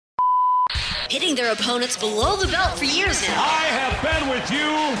hitting their opponents below the belt for years now. I have been with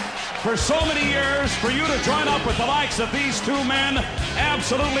you for so many years. For you to join up with the likes of these two men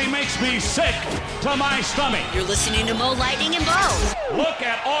absolutely makes me sick to my stomach. You're listening to Mo Lightning and Ballz. Look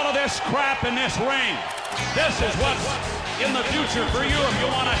at all of this crap in this ring. This is what's in the future for you if you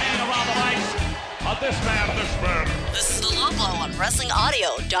want to hang around the likes of this man. This is the Low Blow on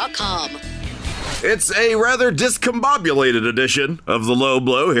WrestlingAudio.com. It's a rather discombobulated edition of the Low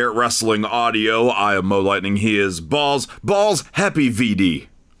Blow here at Wrestling Audio. I am Mo Lightning. He is Ballz. Ballz, happy VD.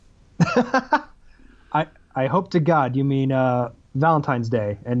 I hope to God you mean Valentine's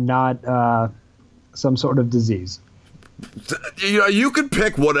Day and not some sort of disease. You know, you could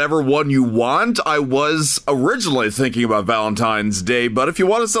pick whatever one you want. I was originally thinking about Valentine's Day, but if you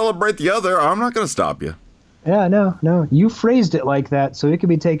want to celebrate the other, I'm not going to stop you. Yeah, no. You phrased it like that, so it could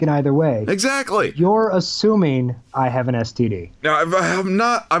be taken either way. Exactly. You're assuming I have an STD. Now,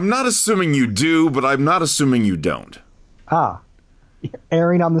 I'm not assuming you do, but I'm not assuming you don't.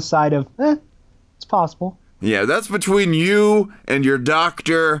 Erring on the side of, it's possible. Yeah, that's between you and your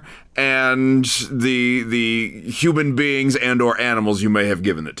doctor and the human beings and or animals you may have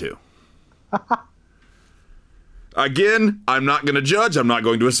given it to. Again, I'm not going to judge. I'm not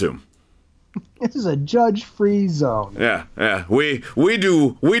going to assume. This is a judge-free zone. Yeah. We place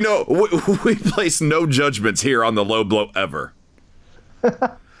no judgments here on the Low Blow ever.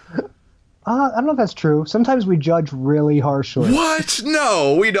 I don't know if that's true. Sometimes we judge really harshly. What?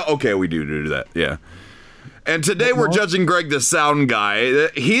 No, we don't. Okay, we do that. Yeah. And today we're judging Greg the Sound Guy.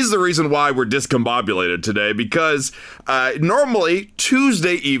 He's the reason why we're discombobulated today, because normally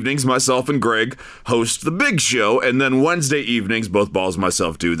Tuesday evenings, myself and Greg host the big show, and then Wednesday evenings, both Ballz and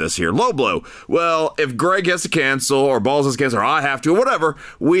myself do this here, Low Blow. Well, if Greg has to cancel, or Ballz has to cancel, or I have to, or whatever,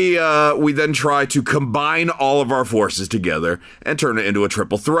 we then try to combine all of our forces together and turn it into a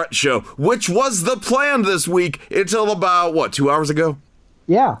triple threat show, which was the plan this week until about, 2 hours ago?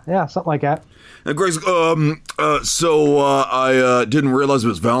 Yeah, something like that. And Greg's, I didn't realize it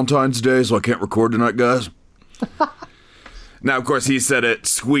was Valentine's Day, so I can't record tonight, guys. Now, of course, he said it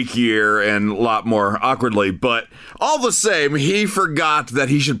squeakier and a lot more awkwardly, but all the same, he forgot that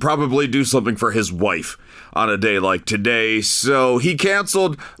he should probably do something for his wife on a day like today, so he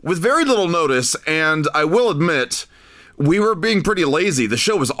canceled with very little notice, and I will admit, we were being pretty lazy. The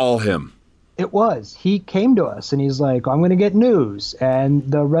show was all him. It was. He came to us and he's like, I'm going to get news and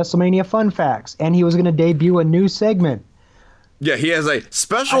the WrestleMania fun facts. And he was going to debut a new segment. Yeah, he has a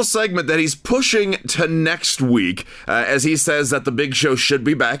special segment that he's pushing to next week, as he says that the big show should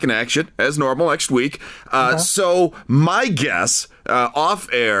be back in action as normal next week. So my guess,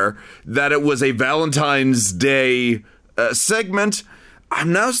 off air, that it was a Valentine's Day segment.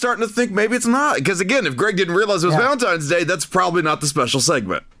 I'm now starting to think maybe it's not. Because again, if Greg didn't realize it was Valentine's Day, that's probably not the special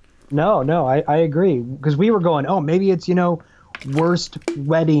segment. No, I agree. Because we were going, maybe it's, worst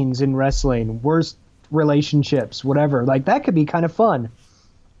weddings in wrestling, worst relationships, whatever. Like, that could be kind of fun.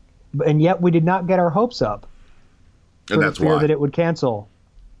 And yet we did not get our hopes up. And that's fear why. that it would cancel.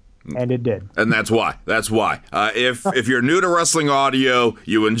 And it did. And that's why. If you're new to Wrestling Audio,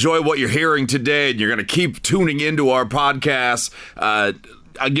 you enjoy what you're hearing today, and you're going to keep tuning into our podcast,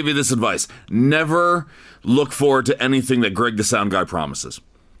 I'll give you this advice. Never look forward to anything that Greg the Sound Guy promises.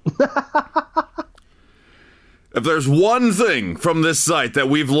 If there's one thing from this site that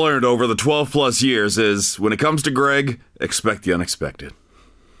we've learned over the 12 plus years is when it comes to Greg, expect the unexpected.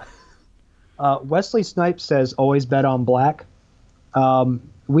 Wesley Snipes says always bet on black.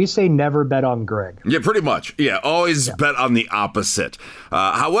 We say never bet on Greg. Yeah, pretty much. Yeah, always bet on the opposite.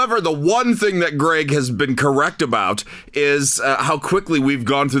 However, the one thing that Greg has been correct about is how quickly we've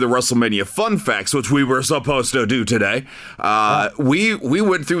gone through the WrestleMania fun facts, which we were supposed to do today. We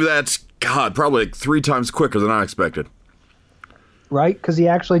went through that, probably like 3 times quicker than I expected. Right? Because he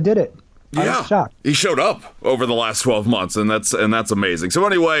actually did it. I was shocked. He showed up over the last 12 months, and that's amazing. So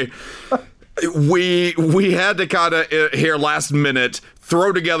anyway, we had to kind of here last minute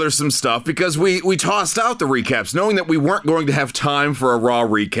throw together some stuff because we tossed out the recaps knowing that we weren't going to have time for a Raw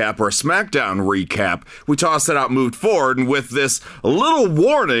recap or a SmackDown recap. We tossed it out, moved forward, and with this little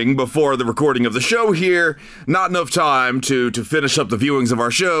warning before the recording of the show here, not enough time to finish up the viewings of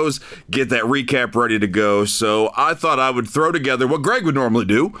our shows, get that recap ready to go. So I thought I would throw together what Greg would normally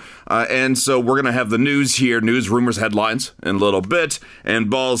do, and so we're going to have the news here, news, rumors, headlines in a little bit, and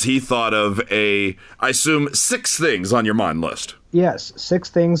Ballz, he thought of I assume 6 things on your mind list. Yes, 6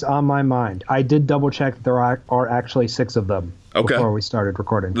 things on my mind. I did double check that there are actually 6 of them before we started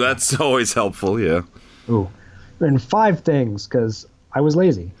recording. That's always helpful, yeah. Ooh. And 5 things, because I was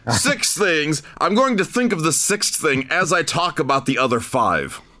lazy. 6 things. I'm going to think of the 6th thing as I talk about the other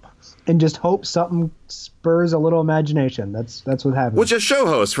 5. and just hope something spurs a little imagination. That's what happens. Which, as show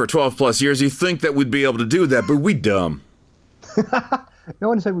hosts for 12 plus years, you think that we'd be able to do that, but we dumb. No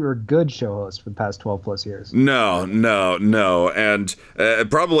one said we were good show hosts for the past 12 plus years. No. And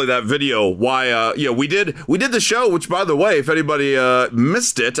probably that video, why, we did the show, which, by the way, if anybody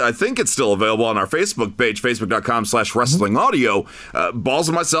missed it, I think it's still available on our Facebook page, facebook.com/wrestling audio. Ballz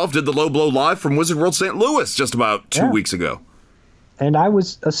and myself did the Low Blow Live from Wizard World St. Louis just about 2 weeks ago. And I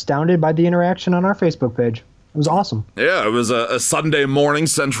was astounded by the interaction on our Facebook page. It was awesome. Yeah, it was a Sunday morning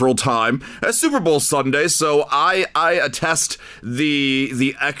Central Time, a Super Bowl Sunday, so I attest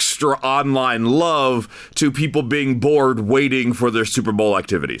the extra online love to people being bored waiting for their Super Bowl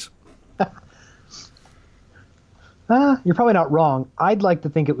activities. You're probably not wrong. I'd like to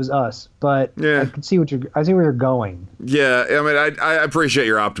think it was us, but I can see I see where you're going. Yeah, I mean, I appreciate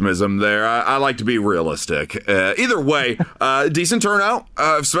your optimism there. I like to be realistic. Either way, decent turnout,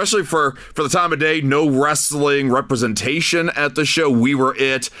 especially for the time of day. No wrestling representation at the show. We were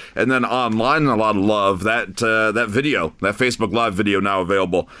it, and then online, a lot of love. That video, that Facebook Live video, now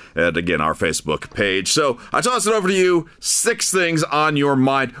available at again our Facebook page. So I toss it over to you. 6 things on your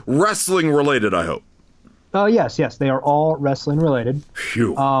mind, wrestling related, I hope. Oh, yes, they are all wrestling related.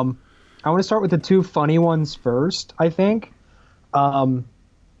 Phew. I want to start with the 2 funny ones first, I think. They're on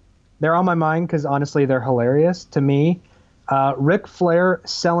my mind because, honestly, they're hilarious to me. Ric Flair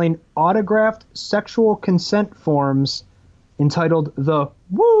selling autographed sexual consent forms entitled the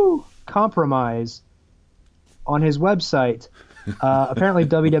Wooooo Compromise on his website. Apparently,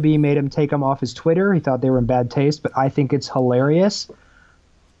 WWE made him take them off his Twitter. He thought they were in bad taste, but I think it's hilarious.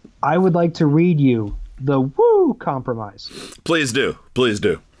 I would like to read you the Wooooo Compromise. Please do.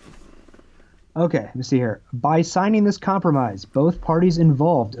 Okay, let me see here. By signing this compromise, both parties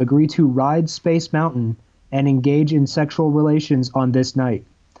involved agree to ride Space Mountain and engage in sexual relations on this night.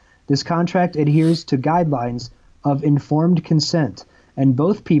 This contract adheres to guidelines of informed consent, and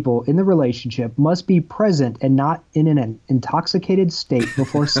both people in the relationship must be present and not in an intoxicated state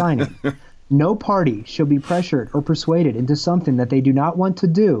before signing. No party shall be pressured or persuaded into something that they do not want to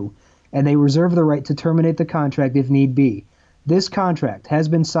do, and they reserve the right to terminate the contract if need be. This contract has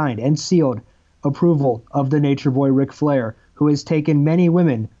been signed and sealed approval of the Nature Boy Ric Flair, who has taken many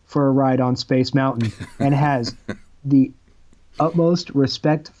women for a ride on Space Mountain and has the utmost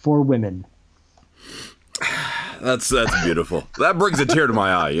respect for women. That's beautiful. That brings a tear to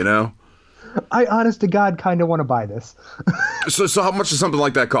my eye, you know? I, honest to God, kind of want to buy this. So how much does something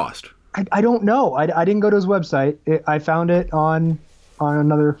like that cost? I don't know. I didn't go to his website. I found it on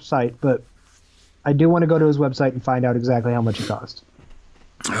another site, but I do want to go to his website and find out exactly how much it cost.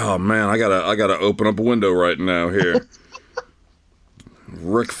 Oh man, I gotta open up a window right now here.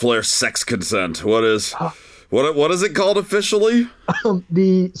 Ric Flair sex consent. What is it called officially? The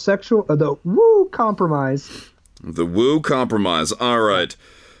Wooooo Compromise. The Wooooo Compromise. All right.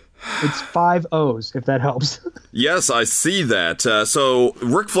 It's 5 O's, if that helps. Yes, I see that. So,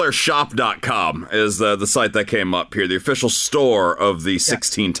 RicFlairShop.com is the site that came up here, the official store of the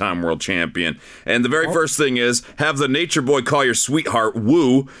 16-time world champion. And the very first thing is, have the Nature Boy call your sweetheart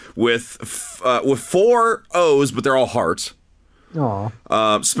Woo with 4 O's, but they're all hearts. Aw.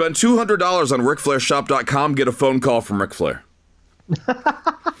 Spend $200 on RicFlairShop.com, get a phone call from Ric Flair.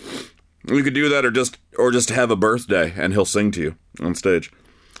 You could do that or just have a birthday, and he'll sing to you on stage.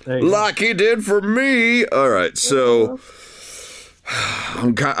 Like he did for me. All right, so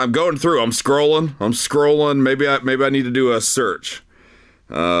I'm going through. I'm scrolling. Maybe I need to do a search.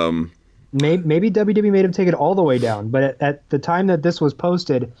 Maybe WWE made him take it all the way down. But at the time that this was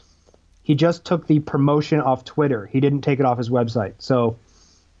posted, he just took the promotion off Twitter. He didn't take it off his website. So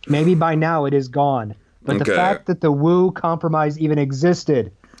maybe by now it is gone. But the fact that the Wooooo Compromise even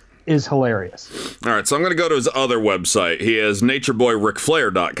existed is hilarious. All right, so I'm going to go to his other website. He has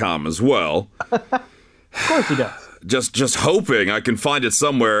natureboyricflair.com as well. Of course he does. Just hoping I can find it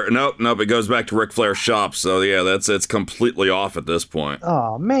somewhere. Nope, it goes back to Ric Flair shop. So yeah, it's completely off at this point.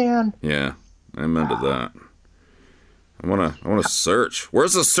 Oh man. Yeah, amen to that. I wanna search.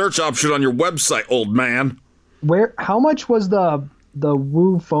 Where's the search option on your website, old man? How much was the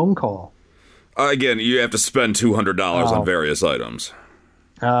Woo phone call? Again, you have to spend $200 on various items.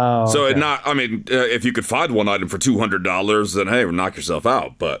 Oh, so okay. If you could find one item for $200, then hey, knock yourself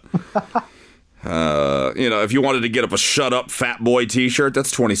out. But if you wanted to get up a "Shut Up, Fat Boy" T-shirt,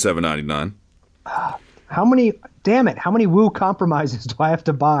 that's $27.99. How many Wooooo Compromises do I have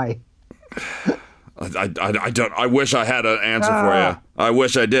to buy? I don't. I wish I had an answer for you. I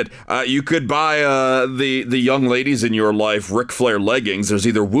wish I did. You could buy the young ladies in your life Ric Flair leggings. There's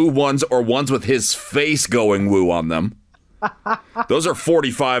either Woo ones or ones with his face going Woo on them. Those are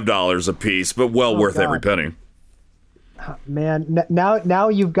 $45 a piece, but well worth God. every penny. Man, now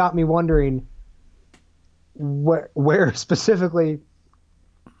you've got me wondering where specifically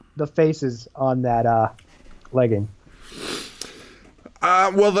the face is on that legging.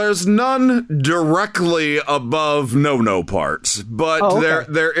 Well, there's none directly above no parts, but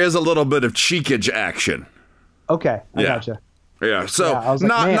there is a little bit of cheekage action. Okay, I gotcha. Yeah, so I was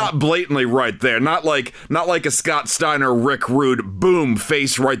like, not blatantly right there, not like a Scott Steiner, Rick Rude, boom,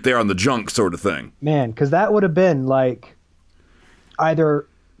 face right there on the junk sort of thing. Man, because that would have been like either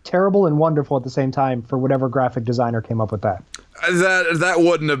terrible and wonderful at the same time for whatever graphic designer came up with that. That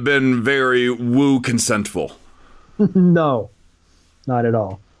wouldn't have been very woo consentful. No, not at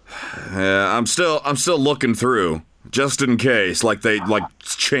all. Yeah, I'm still looking through just in case, like they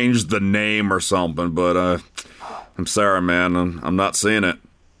changed the name or something. But I'm sorry, man, I'm not seeing it.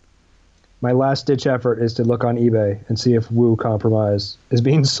 My last ditch effort is to look on eBay and see if Wooooo Compromise is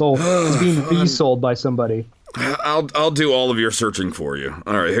being sold, is being resold by somebody. I'll do all of your searching for you.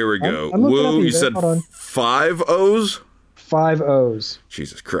 All right, here we go. I'm looking up Woo, you eBay. said Hold on. 5 O's? 5 O's.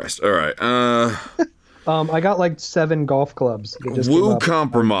 Jesus Christ. All right. I got like 7 golf clubs. That just came Wooooo up.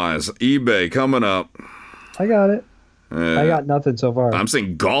 Compromise. eBay coming up. I got it. I got nothing so far. I'm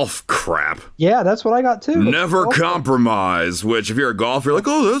saying golf crap. Yeah, that's what I got too. Never compromise, which if you're a golfer, you're like,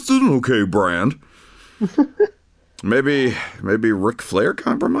 oh, that's an okay brand. maybe Ric Flair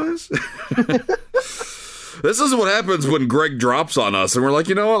compromise? This is what happens when Greg drops on us, and we're like,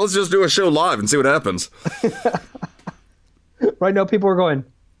 you know what, let's just do a show live and see what happens. Right now, people are going,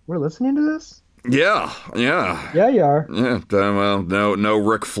 we're listening to this? Yeah. Yeah, you are. Yeah, well, no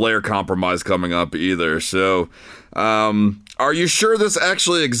Ric Flair compromise coming up either. So, are you sure this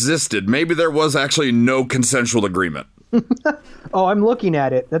actually existed? Maybe there was actually no consensual agreement. Oh, I'm looking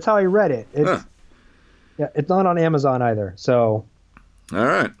at it. That's how I read it. It's, yeah, it's not on Amazon either. So, all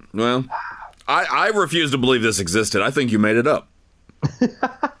right. Well, I refuse to believe this existed. I think you made it up.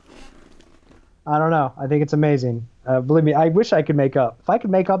 I don't know. I think it's amazing. Believe me, I wish I could make up. If I could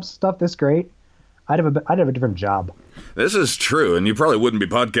make up stuff this great, I'd have a different job. This is true, and you probably wouldn't be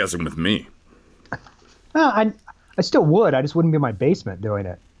podcasting with me. I still would. I just wouldn't be in my basement doing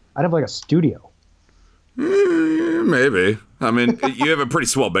it. I'd have like a studio. Maybe. I mean, you have a pretty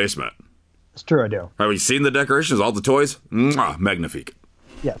swell basement. It's true, I do. Have you seen the decorations, all the toys? Mwah, magnifique.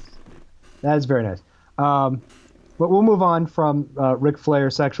 Yes. That is very nice. But we'll move on from Ric Flair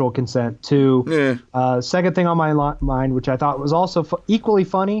sexual consent to second thing on my mind, which I thought was also equally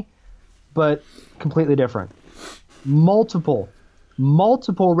funny, but completely different. Multiple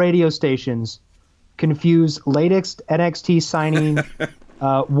radio stations confuse latest NXT signing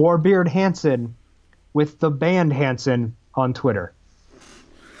Warbeard Hansen with the band Hansen on Twitter.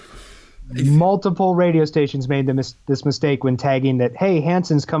 Multiple radio stations made this mistake when tagging that, hey,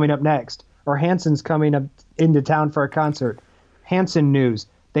 Hansen's coming up next, or Hansen's coming up into town for a concert. Hansen news.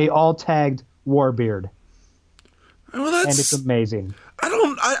 They all tagged Warbeard. Well, and it's amazing.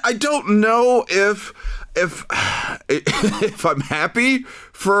 I don't know if I'm happy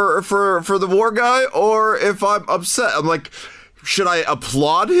for the war guy or if I'm upset. I'm like, should I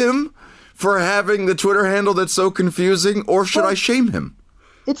applaud him for having the Twitter handle that's so confusing, or should I shame him?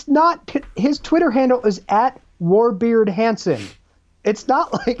 It's not. His Twitter handle is at Warbeard Hansen. It's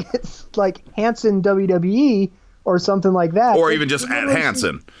not like it's like Hansen WWE or something like that. Or even just at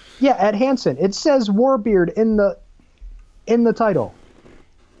Hansen. Yeah, at Hansen. It says Warbeard in the title.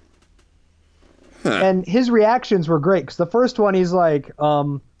 Huh. And his reactions were great, because the first one he's like,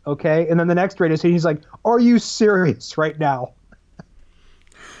 okay, and then the next radio scene he's like, are you serious right now?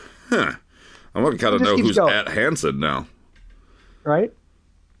 Huh. I want to kind of know who's going. At Hansen now. Right?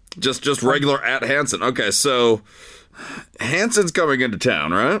 Just regular at Hansen. Okay, so Hansen's coming into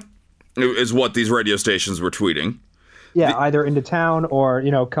town, right? Is what these radio stations were tweeting. Yeah, either into town or,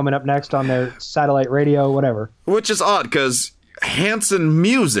 coming up next on their satellite radio, whatever. Which is odd, because Hansen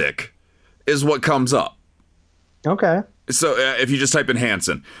Music is what comes up. Okay. So if you just type in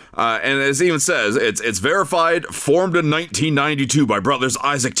Hansen, and as it even says, it's verified, formed in 1992 by brothers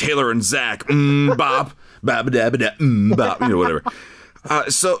Isaac Taylor and Zach. Bop, bop, whatever.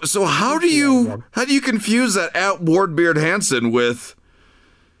 So how do you confuse that at Warbeard Hansen with?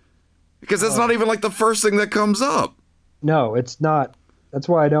 Because that's not even like the first thing that comes up. No, it's not. That's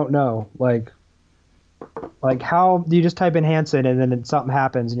why I don't know. Like how do you just type in Hansen and then something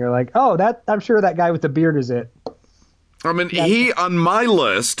happens and you're like, oh, I'm sure that guy with the beard is it. I mean, he on my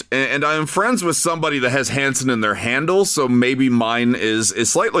list, and I am friends with somebody that has Hansen in their handle, so maybe mine is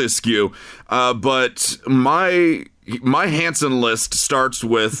slightly askew. But my Hansen list starts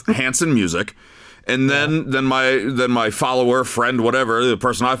with Hansen Music, And then my follower, friend, whatever, the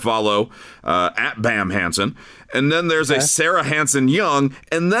person I follow, at Bam Hansen. And then there's a Sarah Hansen Young.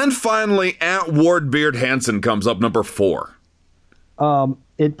 And then finally, at Ward Beard Hansen comes up number 4.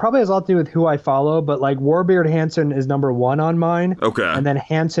 It probably has a lot to do with who I follow, but like Warbeard Hansen is number 1 on mine. Okay. And then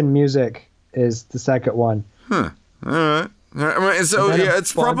Hansen Music is the second one. Huh. All right. I mean, so yeah,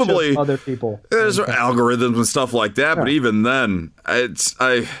 it's probably other people. There's algorithms and stuff like that, but even then,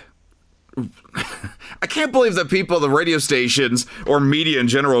 I can't believe that people at the radio stations or media in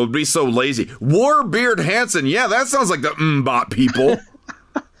general would be so lazy. Warbeard Hansen, yeah, that sounds like the bot people.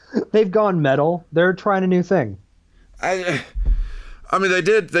 They've gone metal. They're trying a new thing. I mean, they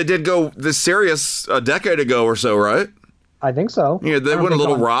did go this serious a decade ago or so, right? I think so. Yeah, they went a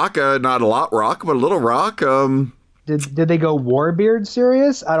little rock, not a lot rock, but a little rock. Did they go Warbeard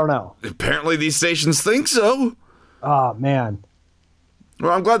serious? I don't know. Apparently, these stations think so. Oh man.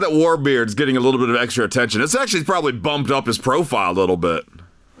 Well, I'm glad that Warbeard's getting a little bit of extra attention. It's actually probably bumped up his profile a little bit.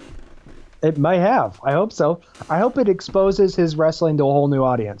 It might have. I hope so. I hope it exposes his wrestling to a whole new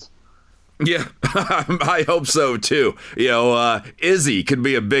audience. Yeah, I hope so, too. You know, Izzy could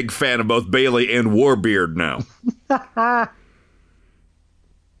be a big fan of both Bailey and Warbeard now.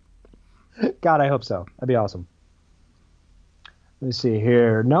 God, I hope so. That'd be awesome. Let's see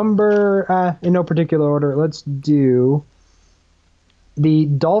here. Number, in no particular order, let's do the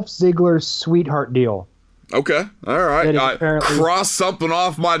Dolph Ziggler Sweetheart deal. Okay, all right. I cross something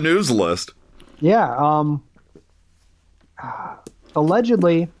off my news list. Yeah,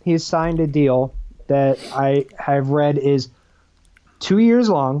 allegedly, he's signed a deal that I have read is 2 years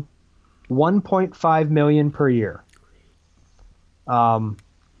long, $1.5 million per year.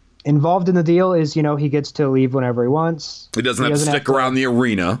 Involved in the deal is, he gets to leave whenever he wants. He doesn't have to stick around the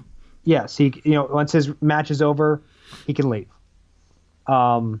arena. Yes, once his match is over, he can leave.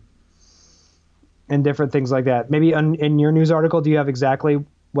 And different things like that. Maybe in your news article, do you have exactly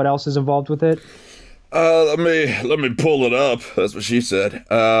what else is involved with it? Let me pull it up. That's what she said.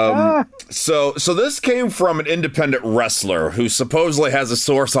 So this came from an independent wrestler who supposedly has a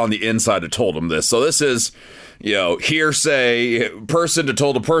source on the inside who told him this. So this is, hearsay, person to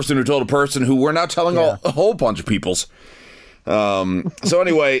told a person who told a person who we're now telling a whole bunch of people's. So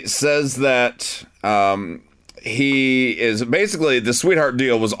anyway, says that he is basically the Sweetheart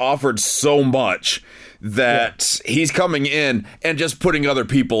deal was offered so much that he's coming in and just putting other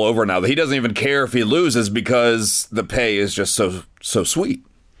people over now. That he doesn't even care if he loses because the pay is just so sweet.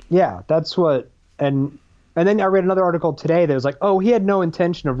 Yeah, that's what. And then I read another article today that was like, oh, he had no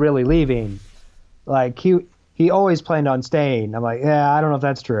intention of really leaving. Like he always planned on staying. I'm like, yeah, I don't know if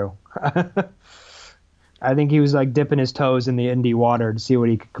that's true. I think he was like dipping his toes in the indie water to see what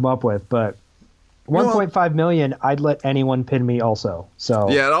he could come up with, but. 1.5 million, I'd let anyone pin me also. So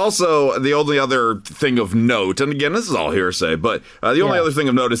yeah, and also the only other thing of note, and again, this is all hearsay, but the only other thing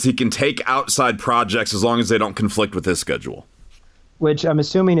of note is he can take outside projects as long as they don't conflict with his schedule. Which I'm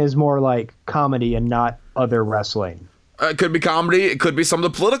assuming is more like comedy and not other wrestling. It could be comedy. It could be some of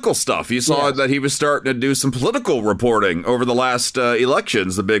the political stuff. You saw that he was starting to do some political reporting over the last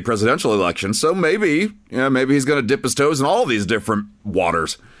elections, the big presidential elections. So maybe he's going to dip his toes in all of these different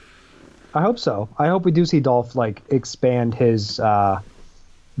waters. I hope so. I hope we do see Dolph expand his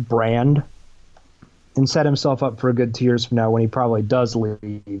brand and set himself up for a good 2 years from now when he probably does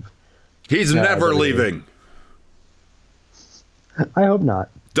leave. He's never leaving. I hope not.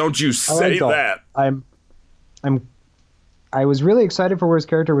 Don't you say that. I was really excited for where his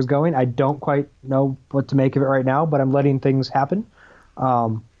character was going. I don't quite know what to make of it right now, but I'm letting things happen.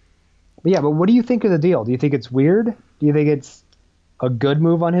 But what do you think of the deal? Do you think it's weird? Do you think it's a good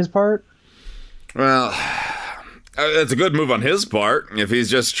move on his part? Well, it's a good move on his part if he's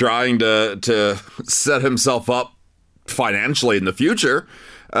just trying to set himself up financially in the future.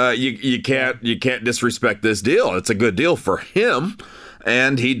 You can't disrespect this deal. It's a good deal for him,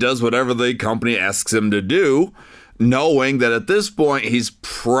 and he does whatever the company asks him to do, knowing that at this point he's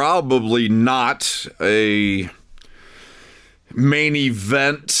probably not a main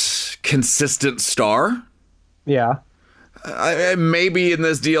event consistent star. Yeah. Maybe in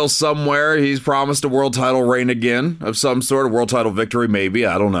this deal somewhere he's promised a world title reign again of some sort, a world title victory. Maybe,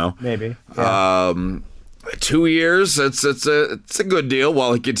 I don't know. Maybe. Yeah. 2 years. It's a good deal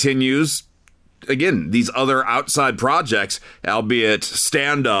while he continues. Again, these other outside projects, albeit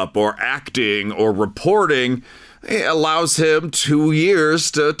stand up or acting or reporting, it allows him 2 years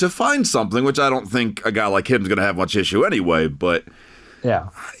to find something, which I don't think a guy like him is going to have much issue anyway. But yeah,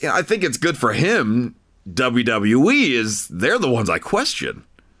 I think it's good for him. WWE they're the ones I question.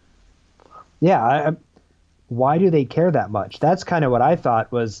 Yeah, why do they care that much? That's kind of what I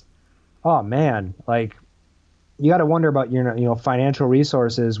thought was Oh man, like you got to wonder about your financial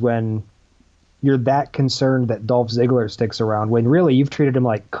resources when you're that concerned that Dolph Ziggler sticks around, when really you've treated him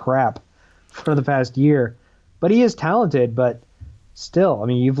like crap for the past year. But he is talented, but still, I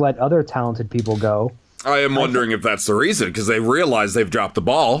mean, you've let other talented people go. I am wondering if that's the reason, because they realize they've dropped the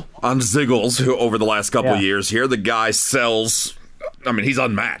ball on Ziggles, who over the last couple of years here, the guy sells. I mean, he's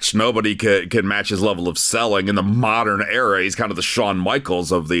unmatched. Nobody can match his level of selling in the modern era. He's kind of the Shawn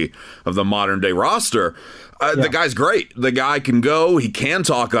Michaels of the modern day roster. The guy's great. The guy can go. He can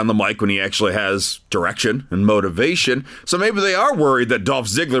talk on the mic when he actually has direction and motivation. So maybe they are worried that Dolph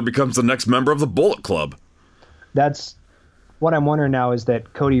Ziggler becomes the next member of the Bullet Club. That's what I'm wondering now, is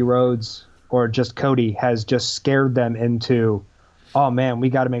that Cody Rhodes, or just Cody, has just scared them into, oh man, we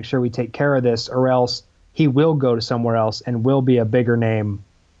got to make sure we take care of this, or else he will go to somewhere else and will be a bigger name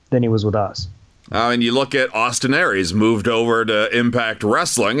than he was with us. And you look at Austin Aries, moved over to Impact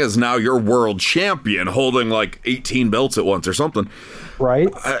Wrestling, is now your world champion, holding like 18 belts at once or something.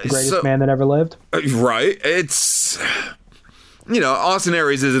 Right? The greatest man that ever lived. Right. It's... Austin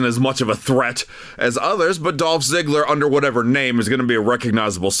Aries isn't as much of a threat as others, but Dolph Ziggler, under whatever name, is going to be a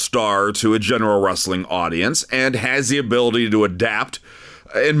recognizable star to a general wrestling audience and has the ability to adapt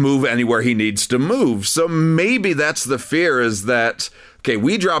and move anywhere he needs to move. So maybe that's the fear, is that, okay,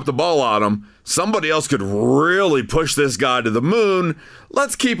 we dropped the ball on him. Somebody else could really push this guy to the moon.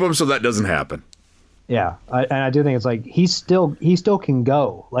 Let's keep him so that doesn't happen. Yeah, and I do think it's like he still can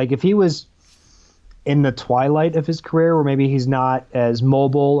go. Like if he was in the twilight of his career, where maybe he's not as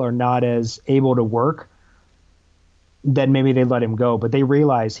mobile or not as able to work, then maybe they let him go. But they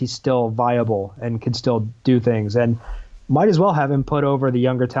realize he's still viable and can still do things, and might as well have him put over the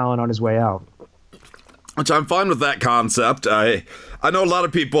younger talent on his way out. Which I'm fine with that concept. I know a lot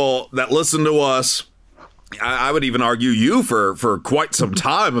of people that listen to us. I would even argue you for quite some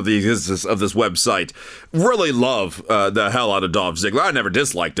time of the existence of this website really love the hell out of Dolph Ziggler. I never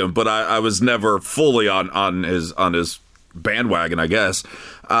disliked him, but I was never fully on his bandwagon, I guess.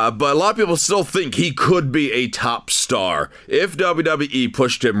 But a lot of people still think he could be a top star. If WWE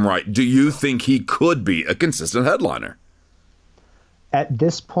pushed him right, do you think he could be a consistent headliner? At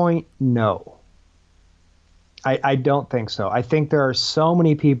this point, no. I don't think so. I think there are so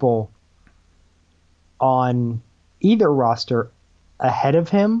many people on either roster ahead of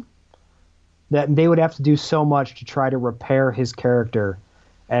him that they would have to do so much to try to repair his character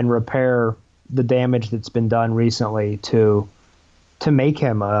and repair the damage that's been done recently to make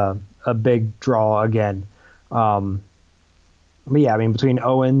him a big draw again. But yeah, I mean, between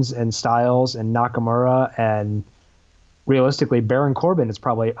Owens and Styles and Nakamura and realistically Baron Corbin is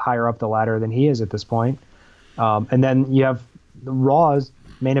probably higher up the ladder than he is at this point. And then you have the Raw's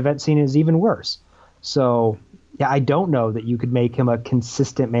main event scene is even worse. So, yeah, I don't know that you could make him a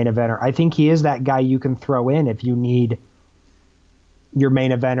consistent main eventer. I think he is that guy you can throw in if you need your main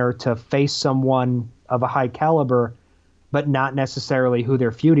eventer to face someone of a high caliber, but not necessarily who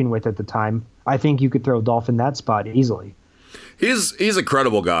they're feuding with at the time. I think you could throw Dolph in that spot easily. He's a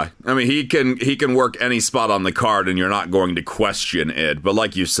credible guy. I mean, he can work any spot on the card, and you're not going to question it. But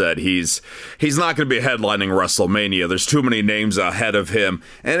like you said, he's not going to be headlining WrestleMania. There's too many names ahead of him,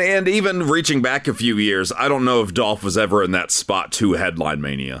 and even reaching back a few years, I don't know if Dolph was ever in that spot to headline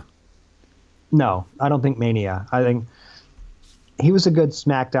Mania. No, I don't think Mania. I think he was a good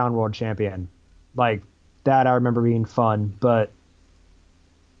SmackDown World Champion. Like that, I remember being fun, but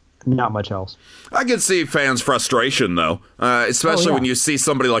not much else. I can see fans' frustration, though, especially when you see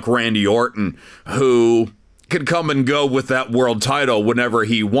somebody like Randy Orton, who can come and go with that world title whenever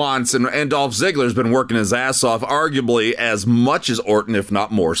he wants, and Dolph Ziggler's been working his ass off, arguably as much as Orton, if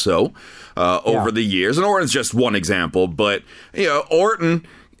not more so, over the years. And Orton's just one example, but Orton,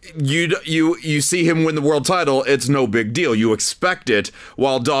 you see him win the world title, it's no big deal. You expect it,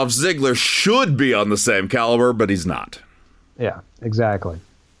 while Dolph Ziggler should be on the same caliber, but he's not. Yeah, exactly.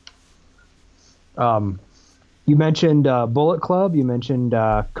 You mentioned Bullet Club. You mentioned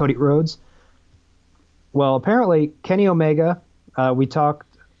Cody Rhodes. Well, apparently Kenny Omega, we talked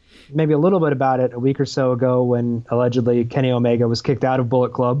maybe a little bit about it a week or so ago when allegedly Kenny Omega was kicked out of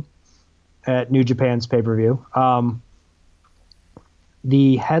Bullet Club at New Japan's pay-per-view.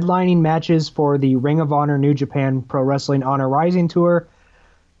 The headlining matches for the Ring of Honor New Japan Pro Wrestling Honor Rising Tour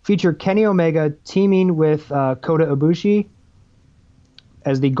feature Kenny Omega teaming with Kota Ibushi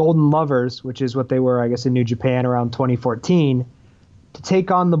as the Golden Lovers, which is what they were, I guess, in New Japan around 2014, to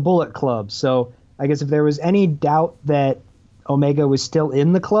take on the Bullet Club. So I guess if there was any doubt that Omega was still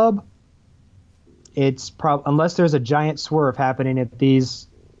in the club, it's unless there's a giant swerve happening at these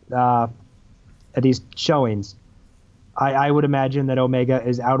showings, I would imagine that Omega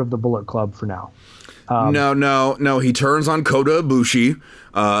is out of the Bullet Club for now. No. He turns on Kota Ibushi.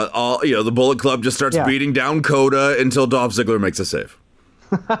 The Bullet Club just starts beating down Kota until Dolph Ziggler makes a save.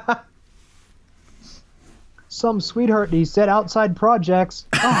 Some sweetheart he said outside projects.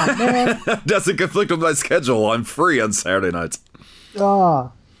 Oh, man. Doesn't conflict with my schedule. I'm free on Saturday nights.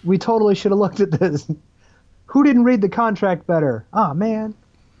 We totally should have looked at this. Who didn't read the contract better? Oh, man.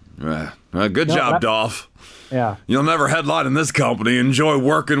 Good job, Dolph. Yeah. You'll never headline in this company. Enjoy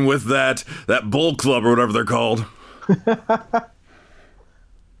working with that Bull Club or whatever they're called.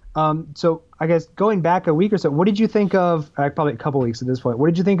 So I guess going back a week or so, what did you think of, probably a couple weeks at this point, what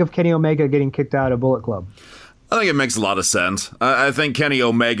did you think of Kenny Omega getting kicked out of Bullet Club? I think it makes a lot of sense. I think Kenny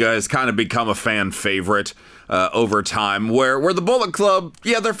Omega has kind of become a fan favorite over time, where the Bullet Club,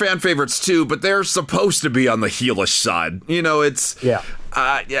 they're fan favorites too, but they're supposed to be on the heelish side. It's... Yeah.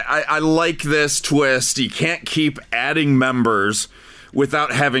 I like this twist. You can't keep adding members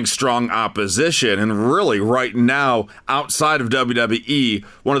without having strong opposition. And really, right now, outside of WWE,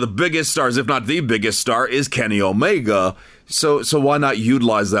 one of the biggest stars, if not the biggest star, is Kenny Omega. So why not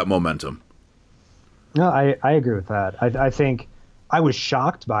utilize that momentum? No, I agree with that. I think I was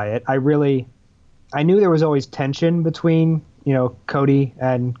shocked by it. I knew there was always tension between, Cody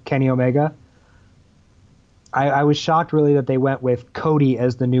and Kenny Omega. I was shocked, really, that they went with Cody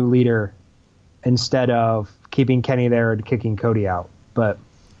as the new leader instead of keeping Kenny there and kicking Cody out. But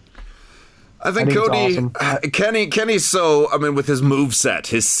I think Cody, awesome. Kenny's so, with his moveset,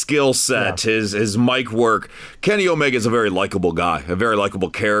 his skill set, his mic work, Kenny Omega is a very likable guy, a very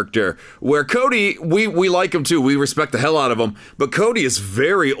likable character. Where Cody, we like him too. We respect the hell out of him. But Cody is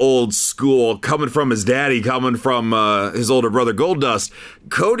very old school, coming from his daddy, coming from his older brother Goldust.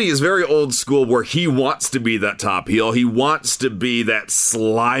 Cody is very old school where he wants to be that top heel. He wants to be that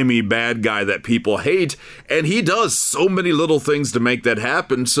slimy bad guy that people hate. And he does so many little things to make that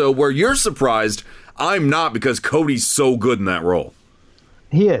happen. So where you're surprised, I'm not, because Cody's so good in that role.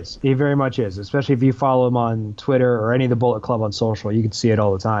 He is. He very much is, especially if you follow him on Twitter or any of the Bullet Club on social. You can see it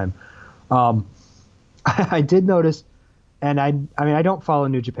all the time. I did notice, and I don't follow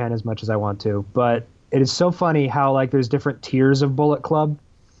New Japan as much as I want to, but it is so funny how there's different tiers of Bullet Club,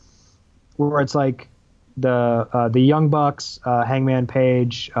 where it's the Young Bucks, Hangman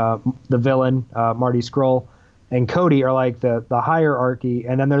Page, the villain, Marty Scurll, and Cody are the hierarchy,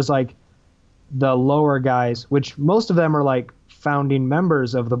 and then there's the lower guys, which most of them are founding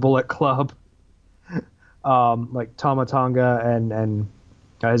members of the Bullet Club, like Tama Tonga and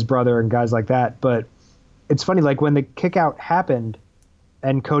his brother and guys like that. But it's funny, when the kick out happened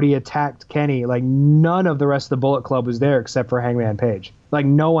and Cody attacked Kenny, none of the rest of the Bullet Club was there except for Hangman Page.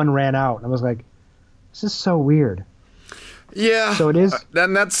 No one ran out. And I was like, this is so weird. Yeah, so it is.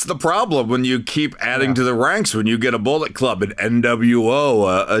 And that's the problem when you keep adding to the ranks. When you get a Bullet Club, an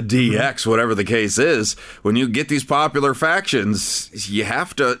NWO, a DX, whatever the case is, when you get these popular factions, you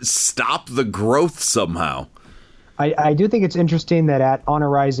have to stop the growth somehow. I do think it's interesting that at Honor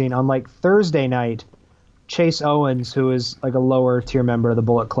Rising on Thursday night, Chase Owens, who is a lower tier member of the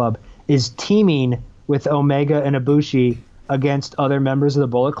Bullet Club, is teaming with Omega and Ibushi against other members of the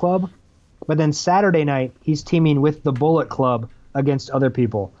Bullet Club. But then Saturday night, he's teaming with the Bullet Club against other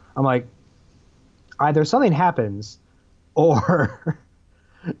people. I'm like, either something happens, or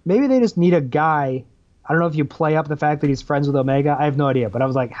maybe they just need a guy. I don't know if you play up the fact that he's friends with Omega. I have no idea. But I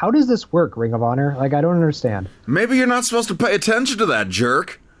was like, how does this work, Ring of Honor? I don't understand. Maybe you're not supposed to pay attention to that,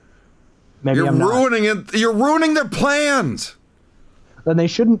 jerk. Maybe you're I'm not. ruining it. You're ruining their plans. Then they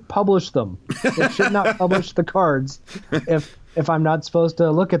shouldn't publish them. They should not publish the cards if I'm not supposed to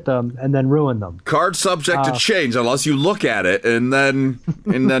look at them and then ruin them. Card subject to change unless you look at it, and then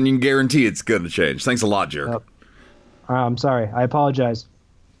you can guarantee it's going to change. Thanks a lot, jerk. I'm sorry. I apologize.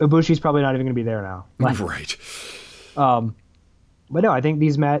 Ibushi's probably not even going to be there now. Right. But no, I think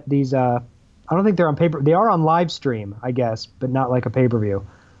these I don't think they're on paper. They are on live stream, I guess, but not like a pay-per-view.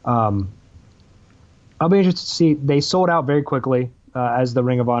 I'll be interested to see. They sold out very quickly, as the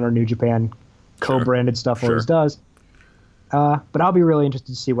Ring of Honor New Japan co-branded stuff always does. But I'll be really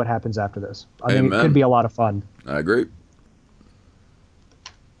interested to see what happens after this. I think it could be a lot of fun. I agree.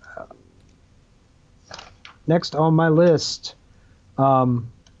 Next on my list,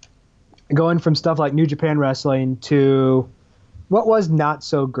 going from stuff like New Japan Wrestling to what was not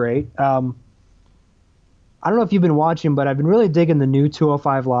so great. I don't know if you've been watching, but I've been really digging the new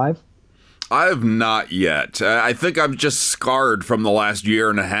 205 Live. I have not yet. I think I'm just scarred from the last year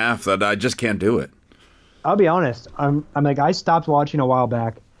and a half that I just can't do it. I'll be honest. I stopped watching a while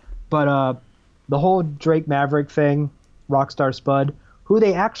back, but the whole Drake Maverick thing, Rockstar Spud, who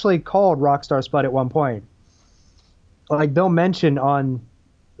they actually called Rockstar Spud at one point, like they'll mention on,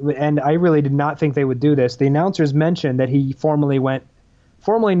 and I really did not think they would do this. The announcers mentioned that he formerly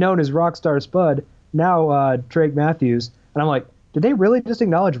known as Rockstar Spud, now Drake Matthews, and I'm like, did they really just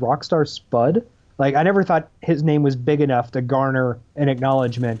acknowledge Rockstar Spud? Like, I never thought his name was big enough to garner an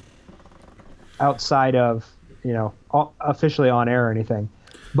acknowledgement outside of, officially on air or anything.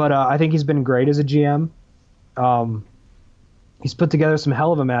 But I think he's been great as a GM. He's put together some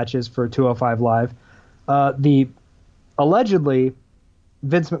hell of a matches for 205 Live. Allegedly,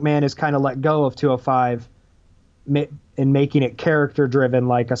 Vince McMahon has kind of let go of 205 in making it character-driven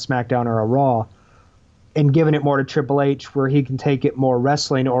like a SmackDown or a Raw, and giving it more to Triple H, where he can take it more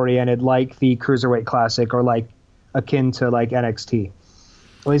wrestling-oriented, like the Cruiserweight Classic, or like akin to like NXT.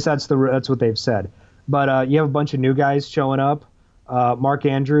 At least that's what they've said. But you have a bunch of new guys showing up. Mark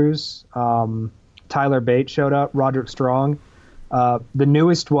Andrews, Tyler Bates showed up. Roderick Strong. The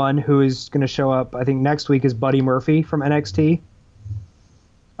newest one who is going to show up, I think next week, is Buddy Murphy from NXT.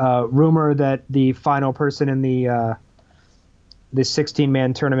 Rumor that the final person in the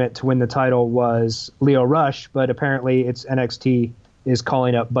 16-man tournament to win the title was Leo Rush, but apparently it's NXT is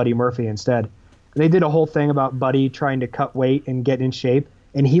calling up Buddy Murphy instead. They did a whole thing about Buddy trying to cut weight and get in shape,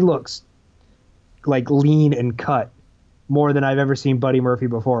 and he looks like lean and cut more than I've ever seen Buddy Murphy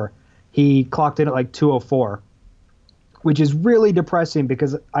before. He clocked in at like 204, which is really depressing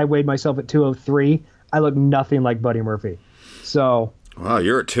because I weighed myself at 203. I look nothing like Buddy Murphy. So, wow,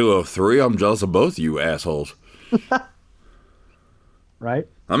 you're at 203. I'm jealous of both you assholes. Right?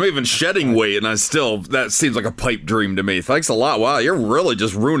 I'm even shedding weight, and that seems like a pipe dream to me. Thanks a lot. Wow, you're really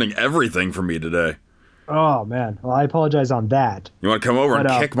just ruining everything for me today. Oh, man. Well, I apologize on that. You want to come over and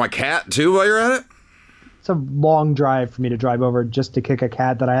kick my cat, too, while you're at it? It's a long drive for me to drive over just to kick a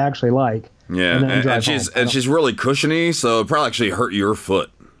cat that I actually like. Yeah, and she's really cushiony, so it'll probably actually hurt your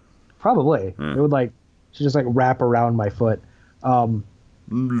foot. Probably. It would she'd just wrap around my foot. But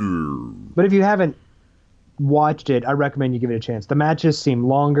if you haven't watched it, I recommend you give it a chance. The matches seem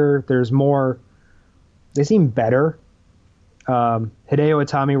longer. There's more. They seem better. Hideo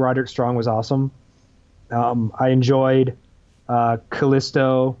Itami, Roderick Strong was awesome. I enjoyed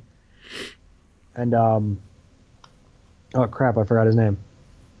Kalisto and oh crap, I forgot his name.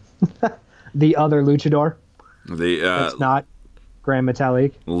 The other luchador. It's not Grand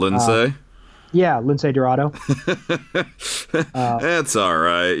Metalik. Lindsay. Yeah, Lindsay Dorado. It's all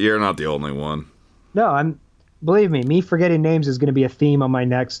right. You're not the only one. No, believe me, forgetting names is going to be a theme on my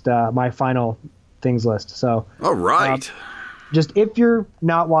next, my final things list. So, all right. Just if you're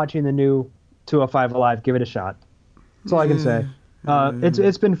not watching the new 205 Alive, give it a shot. That's all I can say.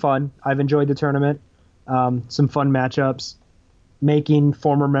 It's been fun. I've enjoyed the tournament. Some fun matchups, making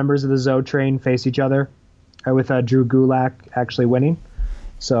former members of the Zoe Train face each other, with Drew Gulak actually winning.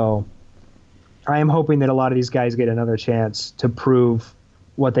 So, I am hoping that a lot of these guys get another chance to prove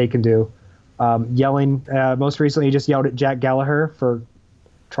what they can do. Yelling, most recently, he just yelled at Jack Gallagher for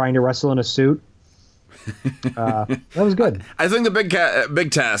trying to wrestle in a suit. That was good. I think the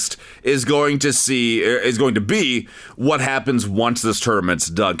big test is going to be what happens once this tournament's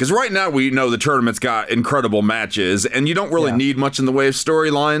done. Because right now we know the tournament's got incredible matches, and you don't really need much in the way of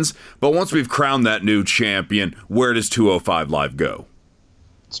storylines. But once we've crowned that new champion, where does 205 Live go?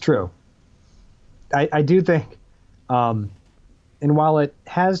 It's true. I do think, and while it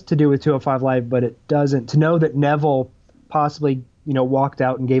has to do with 205 Live, but it doesn't, to know that Neville possibly, walked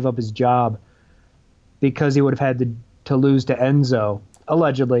out and gave up his job because he would have had to lose to Enzo,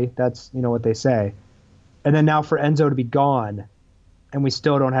 allegedly, that's, what they say. And then now for Enzo to be gone, and we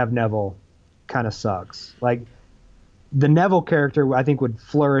still don't have Neville, kind of sucks. Like, the Neville character, I think, would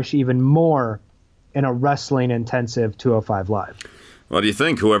flourish even more in a wrestling-intensive 205 Live. What do you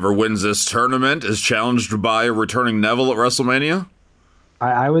think? Whoever wins this tournament is challenged by returning Neville at WrestleMania?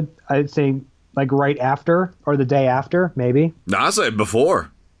 I'd say right after or the day after, maybe. No, I say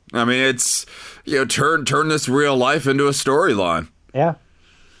before. I mean, it's turn this real life into a storyline. Yeah.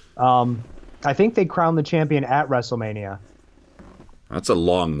 I think they crown the champion at WrestleMania. That's a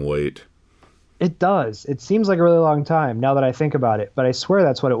long wait. It does. It seems like a really long time now that I think about it, but I swear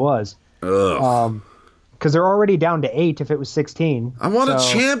that's what it was. Ugh. Because they're already down to 8 if it was 16. I want a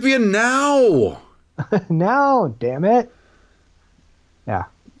champion now. No, damn it. Yeah.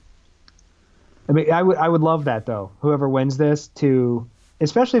 I mean, I would love that, though. Whoever wins this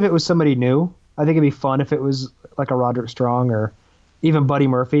especially if it was somebody new. I think it'd be fun if it was like a Roderick Strong or even Buddy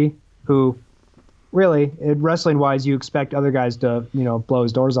Murphy, who really, wrestling-wise, you expect other guys to, blow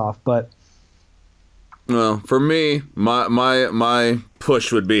his doors off. But well, for me, my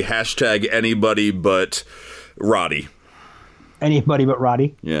push would be hashtag anybody but Roddy. Anybody but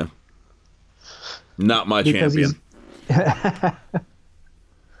Roddy? Yeah. Not my because champion.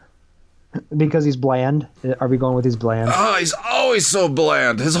 Because he's bland? Are we going with he's bland? Oh, he's always so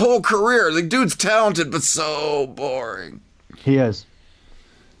bland. His whole career. The dude's talented, but so boring. He is.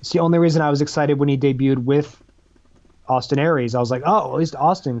 It's the only reason I was excited when he debuted with Austin Aries. I was like, oh, at least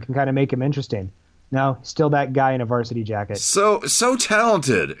Austin can kind of make him interesting. No, he's still that guy in a varsity jacket. So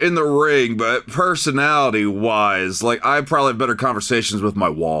talented in the ring, but personality-wise, like, I probably have better conversations with my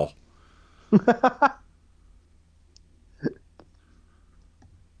wall.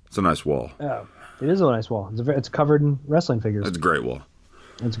 It's a nice wall. Yeah, it is a nice wall. It's covered in wrestling figures. It's a great wall.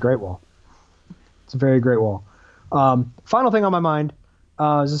 It's a great wall. It's a very great wall. Final thing on my mind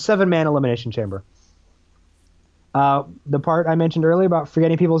is a 7-man Elimination Chamber. The part I mentioned earlier about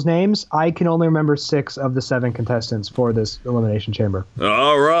forgetting people's names, I can only remember 6 of the 7 contestants for this Elimination Chamber.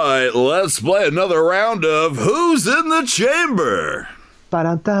 All right, let's play another round of Who's in the Chamber?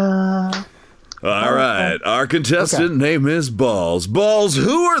 Ba-da-da. All right, our contestant name is Ballz. Ballz,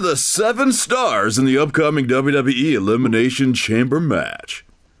 who are the 7 stars in the upcoming WWE Elimination Chamber match?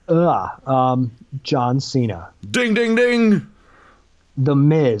 John Cena. Ding, ding, ding. The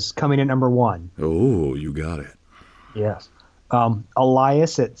Miz coming in number 1. Oh, you got it. Yes.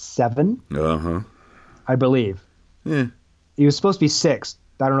 Elias at 7. Uh-huh. I believe. Yeah. He was supposed to be 6th.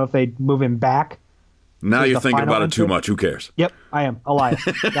 I don't know if they move him back. Now you're thinking about it too much. Who cares? Yep, I am. Elias.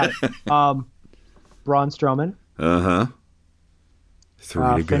 Got it. Braun Strowman. Uh-huh.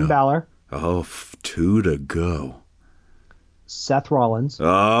 3 to go. Finn Balor. Oh, 2 to go. Seth Rollins.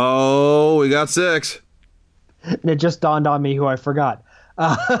 Oh, we got 6. And it just dawned on me who I forgot.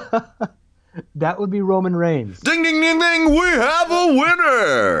 That would be Roman Reigns. Ding, ding, ding, ding. We have a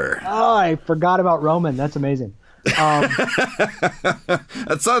winner. Oh, I forgot about Roman. That's amazing. That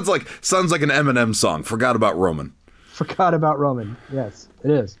sounds like an Eminem song. Forgot about Roman. Forgot about Roman. Yes, it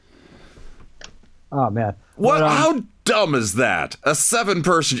is. Oh, man. What? But, how dumb is that? A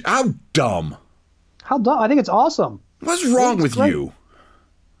 7-person. How dumb? How dumb? I think it's awesome. What's wrong with great. you?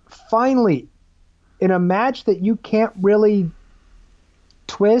 Finally, in a match that you can't really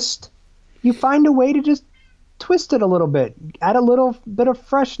twist, you find a way to just twist it a little bit, add a little bit of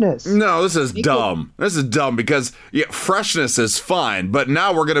freshness. No, this is dumb. This is dumb because freshness is fine, but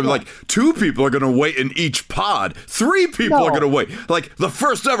now we're gonna be like 2 people are gonna wait in each pod. 3 people are gonna wait. Like the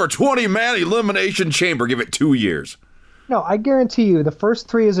first ever 20-man Elimination Chamber. Give it 2 years. No, I guarantee you, the first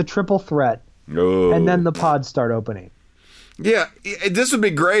 3 is a triple threat, and then the pods start opening. Yeah, this would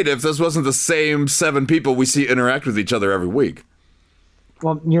be great if this wasn't the same 7 people we see interact with each other every week.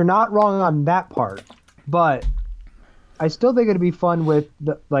 Well, you're not wrong on that part. But I still think it'd be fun with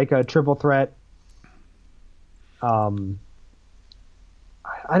like a triple threat. I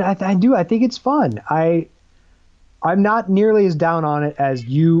do. I think it's fun. I'm not nearly as down on it as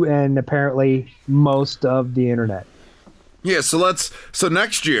you and apparently most of the internet. Yeah. So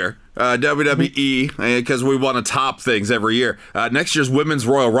next year, WWE, because we want to top things every year. Next year's Women's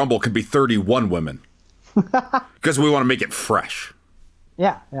Royal Rumble could be 31 women because we want to make it fresh.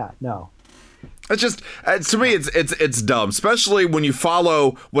 Yeah. No. It's just to me, it's dumb, especially when you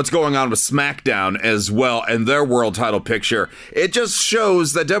follow what's going on with SmackDown as well and their world title picture. It just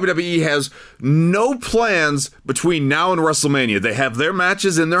shows that WWE has no plans between now and WrestleMania. They have their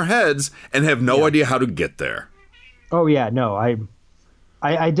matches in their heads and have no idea how to get there. Oh yeah, no,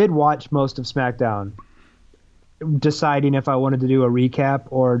 I did watch most of SmackDown, deciding if I wanted to do a recap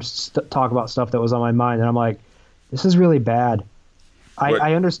or just talk about stuff that was on my mind, and I'm like, this is really bad.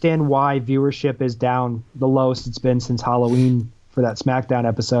 I understand why viewership is down the lowest it's been since Halloween for that SmackDown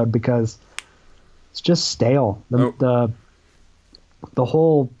episode, because it's just stale. The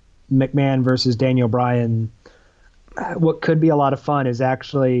whole McMahon versus Daniel Bryan, what could be a lot of fun, is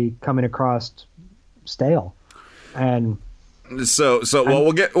actually coming across stale. And well,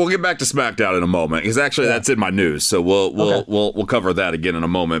 we'll get back to SmackDown in a moment, because actually that's in my news. So we'll cover that again in a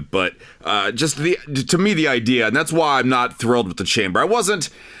moment. But just to me, the idea, and that's why I'm not thrilled with the Chamber. I wasn't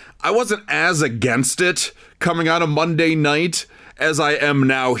as against it coming out of Monday night as I am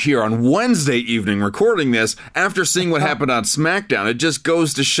now here on Wednesday evening recording this after seeing what happened on SmackDown. It just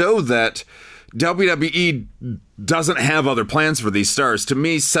goes to show that WWE doesn't have other plans for these stars. To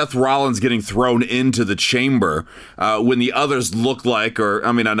me, Seth Rollins getting thrown into the Chamber when the others look like,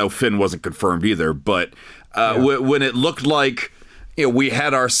 I know Finn wasn't confirmed either, but when it looked like we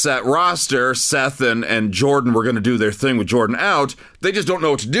had our set roster, Seth and Jordan were going to do their thing with Jordan out. They just don't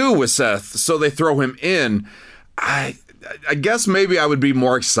know what to do with Seth, so they throw him in. I guess maybe I would be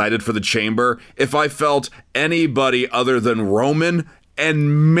more excited for the Chamber if I felt anybody other than Roman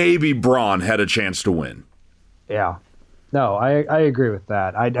and maybe Braun had a chance to win. Yeah. No, I agree with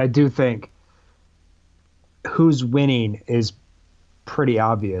that. I do think who's winning is pretty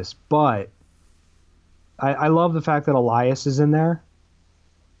obvious. But I love the fact that Elias is in there.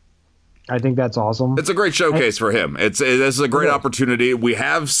 I think that's awesome. It's a great showcase for him. This is a great opportunity. We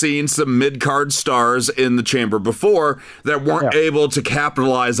have seen some mid-card stars in the chamber before that weren't able to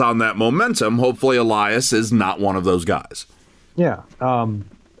capitalize on that momentum. Hopefully Elias is not one of those guys. Yeah.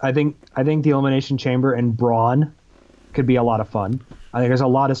 I think the Elimination Chamber and Braun could be a lot of fun. I think there's a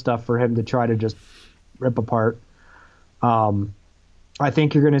lot of stuff for him to try to just rip apart. I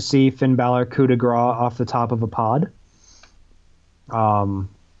think you're going to see Finn Balor coup de grace off the top of a pod.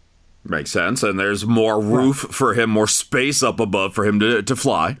 Makes sense, and there's more roof for him, more space up above for him to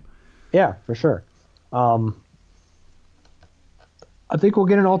fly. Yeah, for sure. I think we'll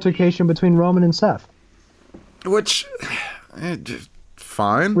get an altercation between Roman and Seth. Which,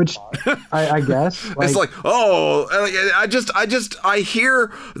 fine. Which, I guess. It's like, I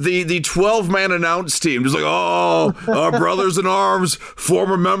hear the 12-man announce team just like, our brothers in arms,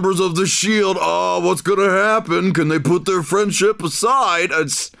 former members of the Shield. Oh, what's going to happen? Can they put their friendship aside?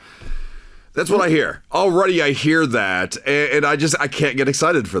 That's what I hear. Already I hear that, and I can't get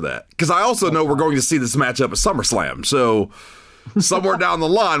excited for that. Because I also know we're going to see this matchup at SummerSlam. So somewhere down the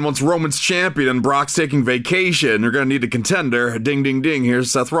line, once Roman's champion and Brock's taking vacation, you're going to need a contender. Ding, ding, ding, here's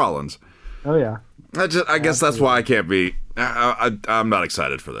Seth Rollins. Oh, yeah. I guess that's why I can't be... I'm not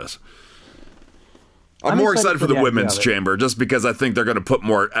excited for this. I'm more excited for the women's chamber, just because I think they're going to put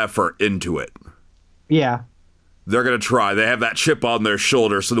more effort into it. Yeah. They're going to try. They have that chip on their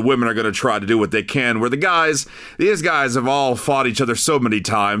shoulder, so the women are going to try to do what they can, where these guys have all fought each other so many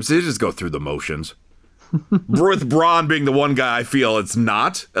times, they just go through the motions. With Braun being the one guy I feel it's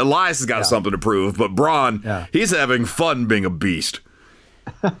not. Elias has got something to prove, but Braun, he's having fun being a beast.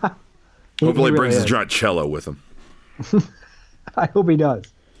 Hopefully he really brings his giant cello with him. I hope he does.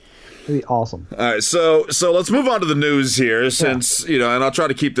 It'd be awesome. All right, so let's move on to the news here, since, and I'll try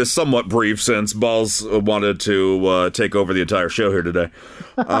to keep this somewhat brief since Ballz wanted to take over the entire show here today.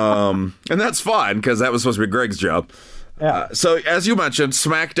 And that's fine, because that was supposed to be Greg's job. Yeah. So, as you mentioned,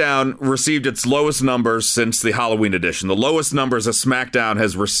 SmackDown received its lowest numbers since the Halloween edition. The lowest numbers that SmackDown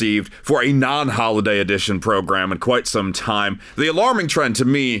has received for a non-holiday edition program in quite some time. The alarming trend to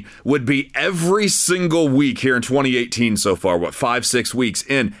me would be every single week here in 2018 so far, 5-6 weeks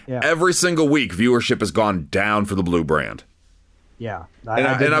in, every single week viewership has gone down for the blue brand. Yeah.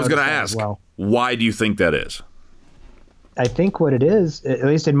 I was going to ask, why do you think that is? I think what it is, at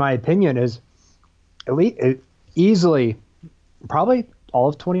least in my opinion, is easily probably all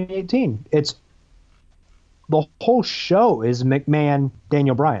of 2018. It's the whole show is McMahon,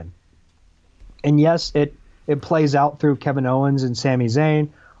 Daniel Bryan. And yes, it plays out through Kevin Owens and Sami Zayn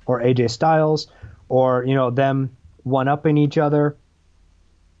or AJ Styles or, them one-upping each other.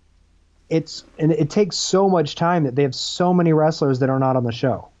 It takes so much time that they have so many wrestlers that are not on the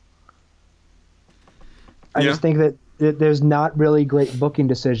show. I just think that there's not really great booking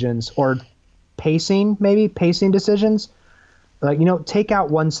decisions or pacing decisions. Like, take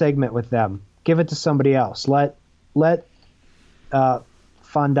out one segment with them, give it to somebody else. Let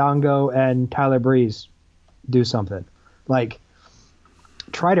Fandango and Tyler Breeze do something. Like,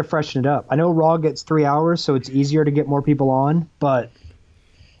 try to freshen it up. I know Raw gets 3 hours, so it's easier to get more people on, but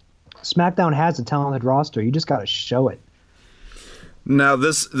SmackDown has a talented roster. You just got to show it. Now,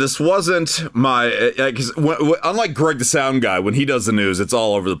 this wasn't my... Cause unlike Greg the Sound Guy, when he does the news, it's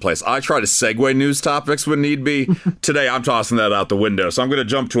all over the place. I try to segue news topics when need be. Today, I'm tossing that out the window. So I'm going to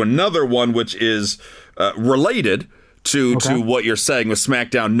jump to another one, which is related to what you're saying with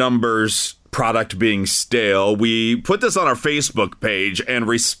SmackDown numbers, product being stale. We put this on our Facebook page, and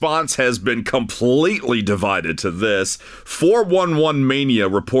response has been completely divided to this. 411 Mania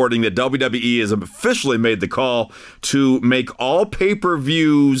reporting that WWE has officially made the call to make all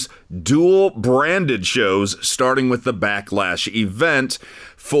pay-per-views dual-branded shows, starting with the Backlash event,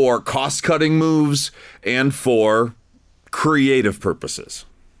 for cost-cutting moves and for creative purposes.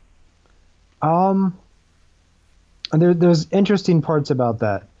 There's interesting parts about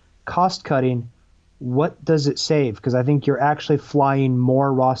that. Cost cutting, what does it save? Because I think you're actually flying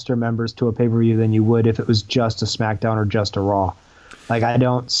more roster members to a pay-per-view than you would if it was just a SmackDown or just a Raw. Like, I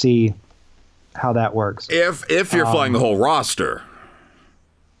don't see how that works. If you're flying the whole roster,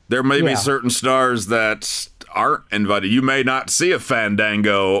 there may be certain stars that aren't invited. You may not see a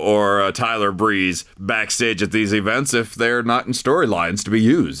Fandango or a Tyler Breeze backstage at these events if they're not in storylines to be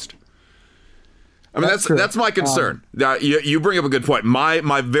used. I mean, that's my concern. You bring up a good point.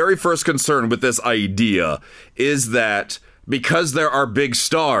 My very first concern with this idea is that because there are big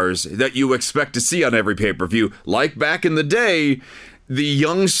stars that you expect to see on every pay-per-view, like back in the day, the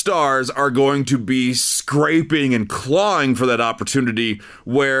young stars are going to be scraping and clawing for that opportunity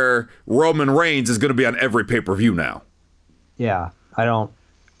where Roman Reigns is going to be on every pay-per-view now. Yeah, I mean,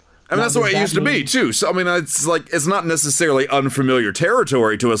 that's the way it used to be, too. So, I mean, it's not necessarily unfamiliar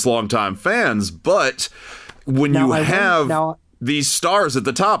territory to us longtime fans, but when you have these stars at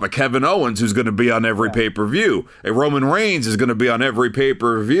the top, a Kevin Owens who's going to be on every pay-per-view, a Roman Reigns is going to be on every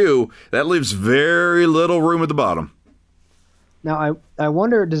pay-per-view, that leaves very little room at the bottom. Now, I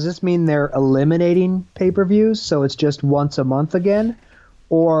wonder, does this mean they're eliminating pay-per-views, so it's just once a month again?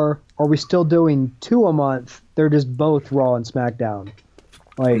 Or are we still doing 2 a month? They're just both Raw and SmackDown.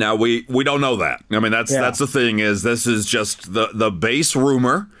 Like, now, we don't know that. I mean, that's the thing, is this is just the base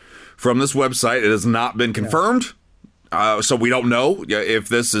rumor from this website. It has not been confirmed, so we don't know if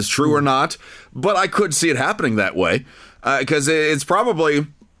this is true or not. But I could see it happening that way, because it's probably,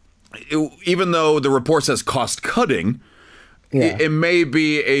 even though the report says cost-cutting, it may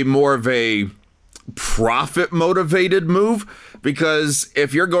be a more of a profit-motivated move, because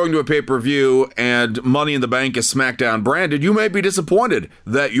if you're going to a pay-per-view and Money in the Bank is SmackDown branded, you may be disappointed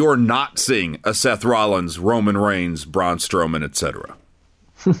that you're not seeing a Seth Rollins, Roman Reigns, Braun Strowman, etc.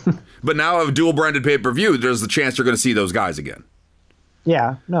 But now a dual-branded pay-per-view, there's the chance you're going to see those guys again.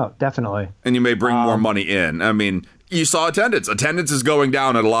 Yeah, no, definitely. And you may bring more money in. I mean, you saw attendance. Attendance is going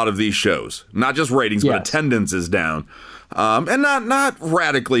down at a lot of these shows. Not just ratings, but attendance is down. And not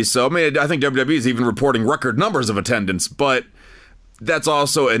radically so. I mean, I think WWE is even reporting record numbers of attendance, but that's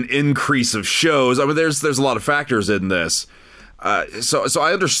also an increase of shows. I mean, there's a lot of factors in this. So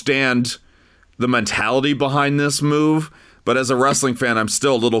I understand the mentality behind this move, but as a wrestling fan, I'm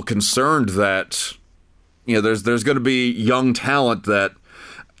still a little concerned that, you know, there's going to be young talent that.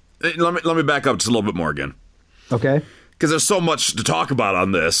 Let me back up just a little bit more again. Okay. Because there's so much to talk about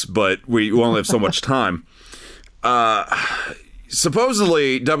on this, but we only have so much time.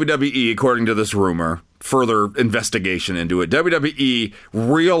 Supposedly, WWE, according to this rumor, further investigation into it, WWE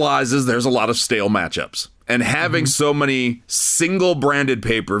realizes there's a lot of stale matchups. And having so many single-branded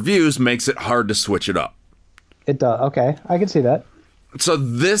pay-per-views makes it hard to switch it up. It does. Okay, I can see that. So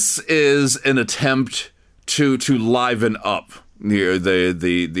this is an attempt to liven up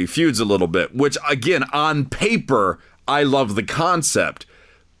the feuds a little bit, which, again, on paper, I love the concept.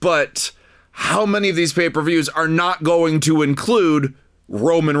 But how many of these pay-per-views are not going to include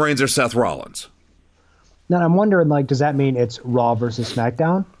Roman Reigns or Seth Rollins? Now, I'm wondering, like, does that mean it's Raw versus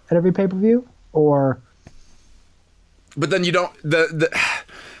SmackDown at every pay-per-view? Or... But then you don't...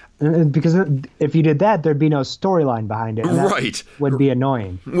 Because if you did that, there'd be no storyline behind it. And that would be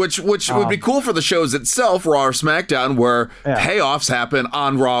annoying. Which would be cool for the shows itself, Raw or SmackDown, where payoffs happen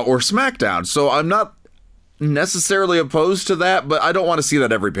on Raw or SmackDown. So I'm not necessarily opposed to that, but I don't want to see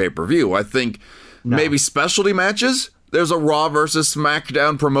that every pay-per-view. I think maybe specialty matches. There's a Raw versus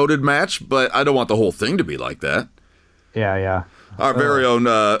SmackDown promoted match, but I don't want the whole thing to be like that. Yeah. Our very own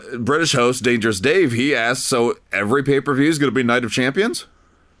British host, Dangerous Dave, he asked, so every pay-per-view is going to be Night of Champions?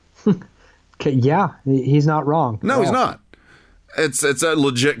 Yeah, he's not wrong. No, he's not. It's a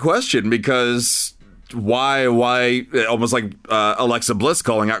legit question, because why almost like Alexa Bliss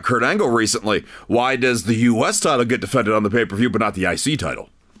calling out Kurt Angle recently, why does the U.S. title get defended on the pay-per-view but not the IC title?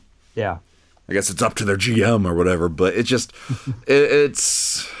 Yeah. I guess it's up to their GM or whatever, but it just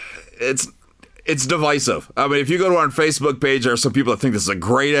it's divisive. I mean, if you go to our Facebook page, there are some people that think this is a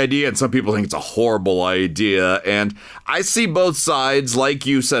great idea and some people think it's a horrible idea. And I see both sides, like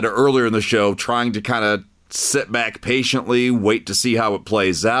you said earlier in the show, trying to kind of sit back patiently, wait to see how it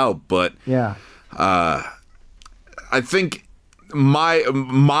plays out. But I think my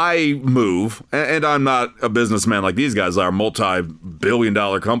move, and I'm not a businessman like these guys are,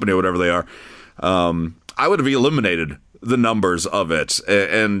 multi-billion-dollar company or whatever they are, I would have eliminated the numbers of it.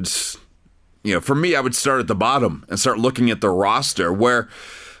 And you know, for me, I would start at the bottom and start looking at the roster where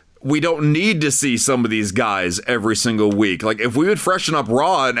we don't need to see some of these guys every single week. Like, if we would freshen up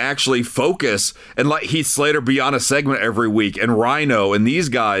Raw and actually focus and let Heath Slater be on a segment every week, and Rhino and these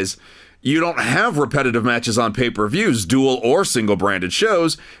guys, you don't have repetitive matches on pay-per-views, dual or single branded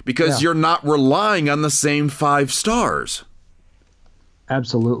shows, because you're not relying on the same 5 stars.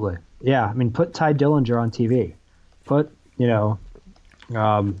 Absolutely. Yeah, I mean, put Ty Dillinger on TV. Put, the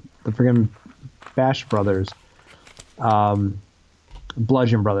friggin' Bash Brothers,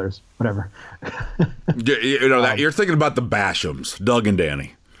 Bludgeon Brothers, whatever. You're thinking about the Bashams, Doug and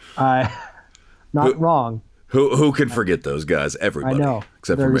Danny. Wrong. Who can forget those guys? Everybody. I know.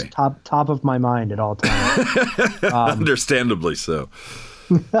 Except They're for me. Top of my mind at all times. Understandably so.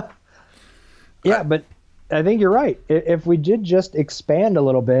 Yeah, but I think you're right. If we did just expand a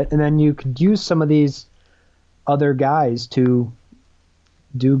little bit, and then you could use some of these other guys to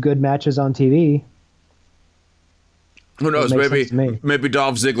do good matches on TV. Who knows? Makes sense to me. Maybe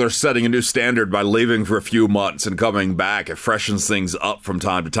Dolph Ziggler's setting a new standard by leaving for a few months and coming back. It freshens things up from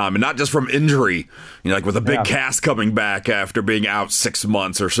time to time, and not just from injury. Like with a big cast coming back after being out 6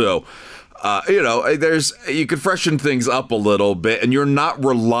 months or so. You could freshen things up a little bit, and you're not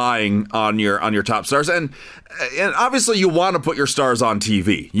relying on your top stars. And obviously, you want to put your stars on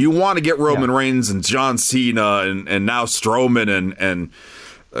TV. You want to get Roman Reigns and John Cena and now Strowman and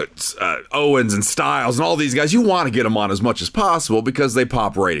Owens and Styles and all these guys. You want to get them on as much as possible because they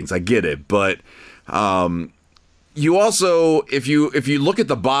pop ratings. I get it, but you also, if you look at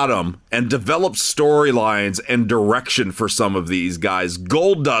the bottom and develop storylines and direction for some of these guys,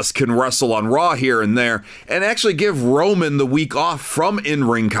 Goldust can wrestle on Raw here and there and actually give Roman the week off from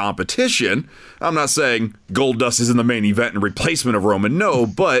in-ring competition. I'm not saying Goldust is in the main event and replacement of Roman, no,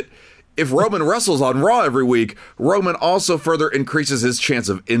 but if Roman wrestles on Raw every week, Roman also further increases his chance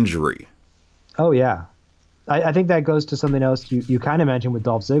of injury. Oh, yeah. I think that goes to something else you kind of mentioned with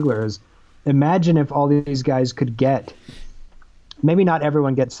Dolph Ziggler is imagine if all these guys could get, maybe not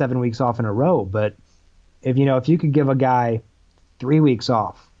everyone gets 7 weeks off in a row, but if you could give a guy 3 weeks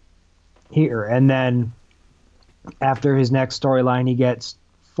off here, and then after his next storyline, he gets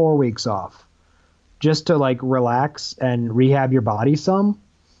 4 weeks off just to relax and rehab your body some,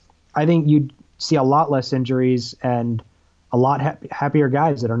 I think you'd see a lot less injuries and a lot happier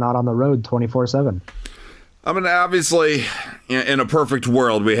guys that are not on the road 24/7. I mean, obviously, in a perfect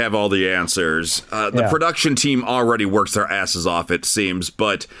world, we have all the answers. The production team already works their asses off, it seems,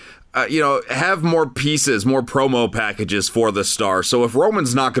 but have more pieces, more promo packages for the star. So if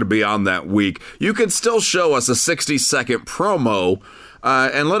Roman's not going to be on that week, you can still show us a 60-second promo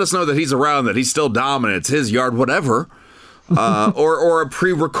and let us know that he's around, that he's still dominant, it's his yard, whatever. Or a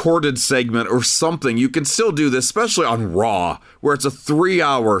pre-recorded segment or something. You can still do this, especially on Raw, where it's a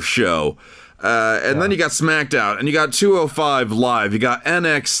 3-hour show. And then you got SmackDown, and you got 205 Live, you got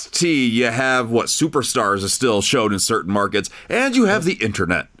NXT, you have Superstars is still shown in certain markets, and you have the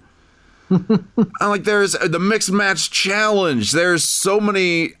internet. There's the Mixed Match Challenge. There's so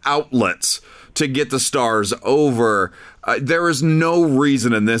many outlets to get the stars over. There is no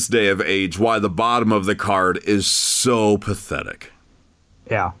reason in this day of age why the bottom of the card is so pathetic.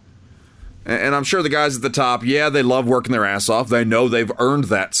 Yeah. And I'm sure the guys at the top, they love working their ass off. They know they've earned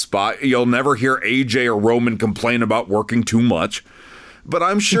that spot. You'll never hear AJ or Roman complain about working too much. But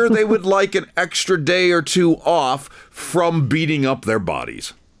I'm sure they would like an extra day or two off from beating up their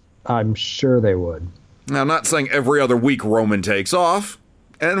bodies. I'm sure they would. Now, I'm not saying every other week Roman takes off.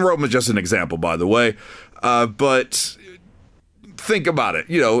 And Roman's just an example, by the way. But think about it.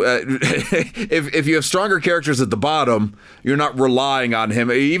 If you have stronger characters at the bottom, you're not relying on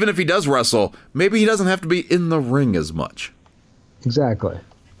him. Even if he does wrestle, maybe he doesn't have to be in the ring as much. Exactly.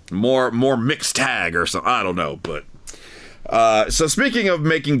 More mixed tag or something. I don't know, but... So speaking of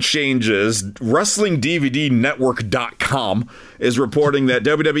making changes, WrestlingDVDNetwork.com is reporting that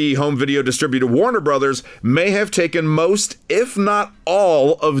WWE home video distributor Warner Brothers may have taken most, if not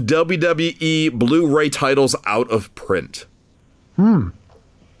all, of WWE Blu-ray titles out of print. Now,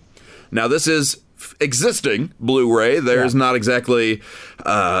 this is existing Blu-ray. There's not exactly...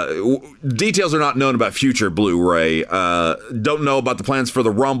 details are not known about future Blu-ray. Don't know about the plans for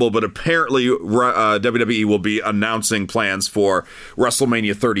the Rumble, but apparently WWE will be announcing plans for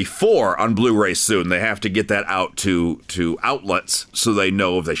WrestleMania 34 on Blu-ray soon. They have to get that out to outlets so they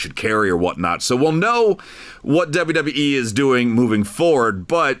know if they should carry or whatnot. So we'll know what WWE is doing moving forward,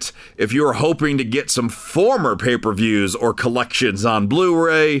 but if you're hoping to get some former pay-per-views or collections on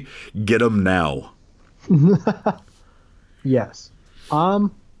Blu-ray, get them now. Yes.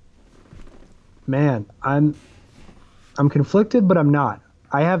 Man, I'm conflicted, but I'm not.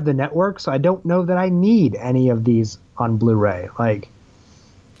 I have the network, so I don't know that I need any of these on Blu-ray.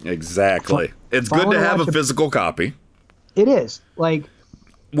 Exactly. It's good to have a physical copy. It is.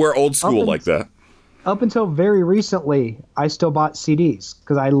 We're old school like that. Up until very recently, I still bought CDs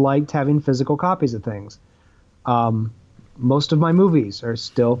because I liked having physical copies of things. Most of my movies are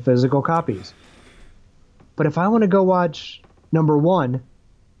still physical copies. But if I want to go watch, number one,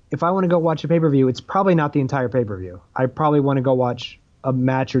 if I want to go watch a pay-per-view, it's probably not the entire pay-per-view. I probably want to go watch a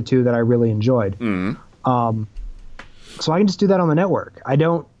match or two that I really enjoyed. So I can just do that on the network.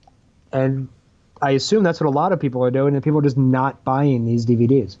 And I assume that's what a lot of people are doing, and people are just not buying these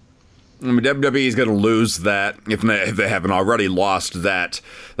DVDs. I mean, WWE is going to lose that, if they haven't already lost that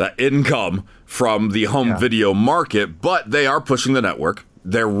income from the home video market, but they are pushing the network.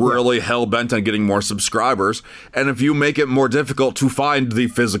 They're really hell-bent on getting more subscribers. And if you make it more difficult to find the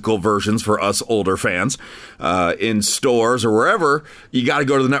physical versions for us older fans in stores or wherever, you got to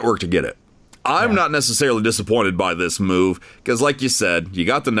go to the network to get it. I'm not necessarily disappointed by this move because, like you said, you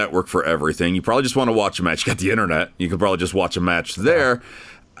got the network for everything. You probably just want to watch a match. You got the internet. You can probably just watch a match there.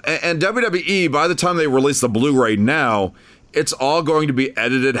 And WWE, by the time they release the Blu-ray now, it's all going to be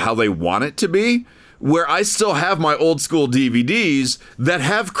edited how they want it to be. Where I still have my old school DVDs that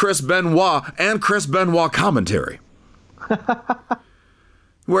have Chris Benoit and Chris Benoit commentary.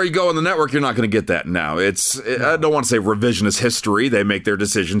 Where you go on the network, you're not going to get that now. I don't want to say revisionist history. They make their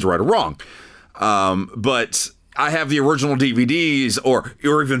decisions right or wrong. But I have the original DVDs or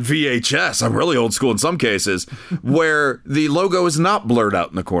even VHS. I'm really old school in some cases where the logo is not blurred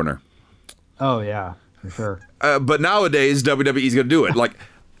out in the corner. Oh, yeah, for sure. But nowadays, WWE's going to do it. Like,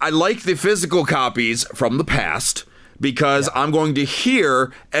 I like the physical copies from the past because I'm going to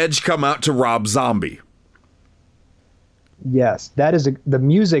hear Edge come out to Rob Zombie. Yes, the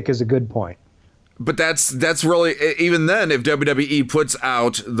music is a good point. But that's really, even then, if WWE puts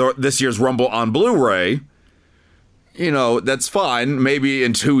out this year's Rumble on Blu-ray, that's fine. Maybe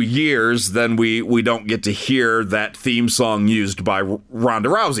in 2 years, then we don't get to hear that theme song used by Ronda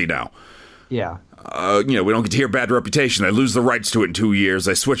Rousey now. Yeah. We don't get to hear Bad Reputation. They lose the rights to it in 2 years.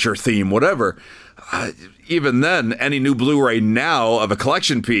 They switch her theme, whatever. Even then, any new Blu-ray now of a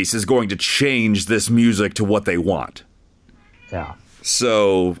collection piece is going to change this music to what they want. Yeah.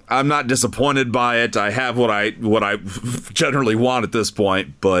 So I'm not disappointed by it. I have what I generally want at this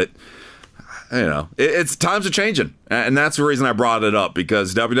point, but it's times are changing, and that's the reason I brought it up,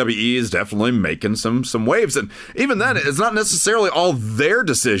 because WWE is definitely making some waves, and even then, it's not necessarily all their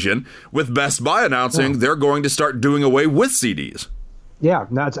decision. With Best Buy announcing they're going to start doing away with CDs. Yeah,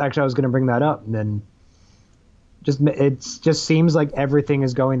 that's actually I was going to bring that up, and then it just seems like everything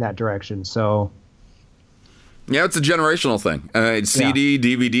is going that direction. So. Yeah, it's a generational thing. CD,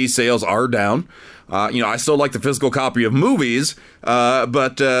 DVD sales are down. I still like the physical copy of movies,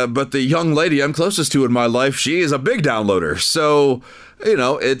 but the young lady I'm closest to in my life, she is a big downloader. So,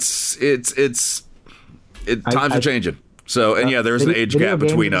 times are changing. So, and there's an age gap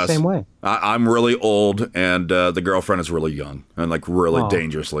between us. Same way. I'm really old, and the girlfriend is really young, and like really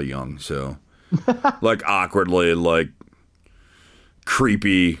dangerously young. So, like awkwardly, like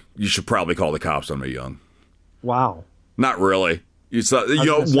creepy. You should probably call the cops on me, young. Wow. Not really.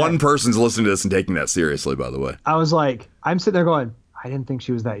 One person's listening to this and taking that seriously, by the way. I was like, I'm sitting there going, I didn't think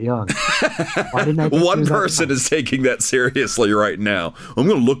she was that young. Why didn't I think One person is taking that seriously right now. I'm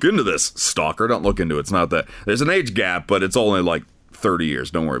going to look into this. Stalker, don't look into it. It's not that. There's an age gap, but it's only like 30 years.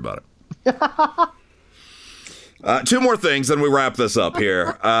 Don't worry about it. Two more things, then we wrap this up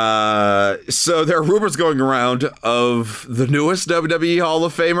here. So there are rumors going around of the newest WWE Hall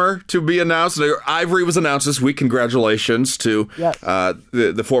of Famer to be announced. Ivory was announced this week. Congratulations to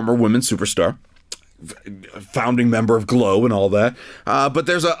the former women's superstar, founding member of Glow and all that. But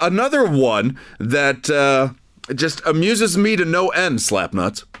there's another one that just amuses me to no end,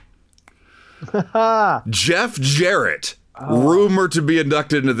 Slapnuts. Jeff Jarrett, rumored to be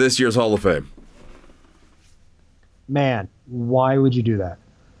inducted into this year's Hall of Fame. Man, why would you do that?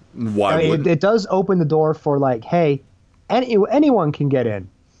 Why would it does open the door for like, hey, anyone can get in.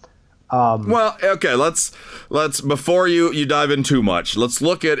 Well, okay, let's before you dive in too much, let's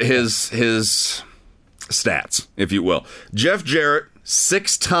look at his stats, if you will. Jeff Jarrett,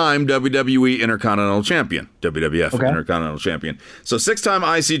 6-time WWE Intercontinental Champion, WWF Intercontinental Champion. So 6-time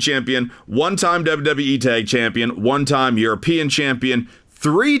IC Champion, 1-time WWE Tag Champion, 1-time European Champion,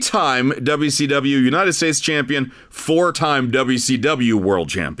 3-time WCW United States Champion, 4-time WCW World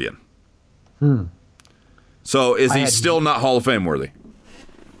Champion. So is he still not Hall of Fame worthy?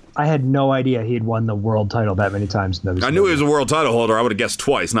 I had no idea he had won the world title that many times in WCW. I knew he was a world title holder. I would have guessed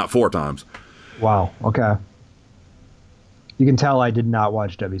twice, not 4 times. Wow. Okay. You can tell I did not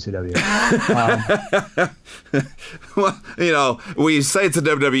watch WCW. Well, we say it's a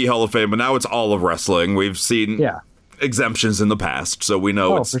WWE Hall of Fame, but now it's all of wrestling. We've seen exemptions in the past, so we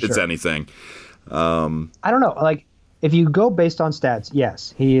know it's anything. I don't know. Like, if you go based on stats,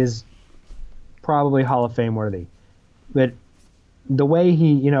 yes, he is probably Hall of Fame worthy. But the way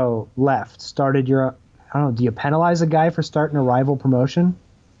he, started I don't know, do you penalize a guy for starting a rival promotion?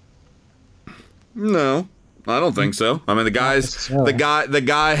 No, I don't think so. I mean, the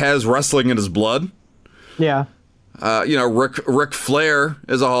guy has wrestling in his blood. Yeah. Ric Flair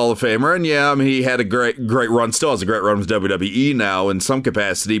is a Hall of Famer, and he had a great run, still has a great run with WWE now in some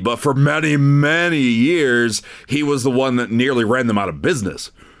capacity, but for many, many years, he was the one that nearly ran them out of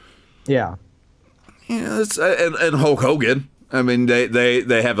business. Yeah. Yeah, and Hulk Hogan. I mean,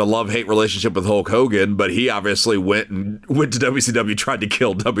 they have a love-hate relationship with Hulk Hogan, but he obviously went to WCW, tried to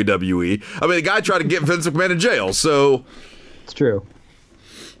kill WWE. I mean, the guy tried to get Vince McMahon in jail, so... It's true.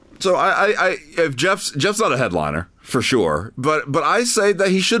 So if Jeff's not a headliner, for sure, but I say that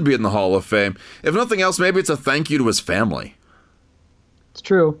he should be in the Hall of Fame. If nothing else, maybe it's a thank you to his family. It's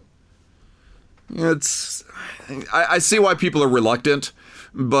true. I see why people are reluctant,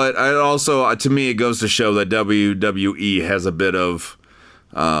 but I also, to me, it goes to show that WWE has a bit of,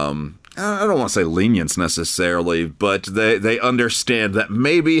 I don't want to say lenience necessarily, but they understand that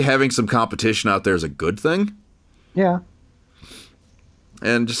maybe having some competition out there is a good thing. Yeah.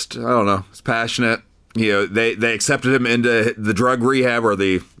 And just, I don't know, it's passionate. You know, they accepted him into the drug rehab or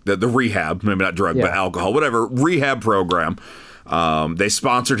the rehab, maybe not drug, but alcohol, whatever, rehab program. They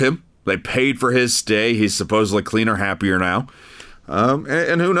sponsored him. They paid for his stay. He's supposedly cleaner, happier now.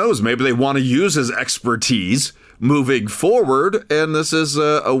 And who knows? Maybe they want to use his expertise moving forward, and this is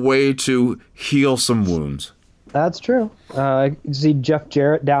a way to heal some wounds. That's true. See Jeff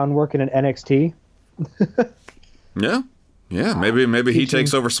Jarrett down working in NXT. Yeah. Maybe he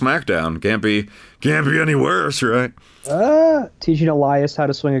takes over SmackDown. Can't be any worse, right? Teaching Elias how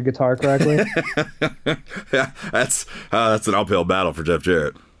to swing a guitar correctly. Yeah, that's an uphill battle for Jeff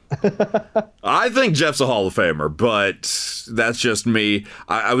Jarrett. I think Jeff's a Hall of Famer, but that's just me.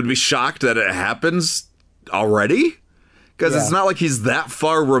 I would be shocked that it happens already, because it's not like he's that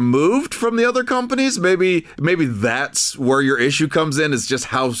far removed from the other companies. Maybe that's where your issue comes in, is just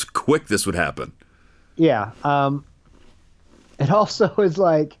how quick this would happen. Yeah. It also is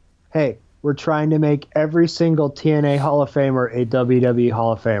like, hey, we're trying to make every single TNA Hall of Famer a WWE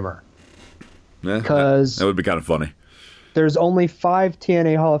Hall of Famer. Because that would be kind of funny. There's only 5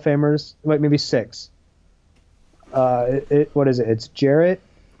 TNA Hall of Famers, maybe 6. What is it? It's Jarrett,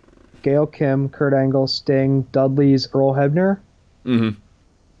 Gail Kim, Kurt Angle, Sting, Dudley's Earl Hebner.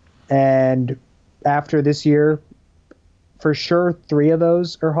 Mm-hmm. And after this year, for sure, 3 of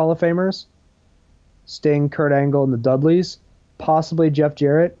those are Hall of Famers. Sting, Kurt Angle, and the Dudleys. Possibly Jeff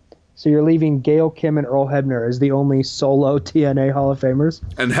Jarrett. So you're leaving Gail Kim and Earl Hebner as the only solo TNA Hall of Famers.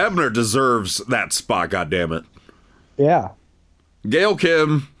 And Hebner deserves that spot, goddammit. Yeah. Gail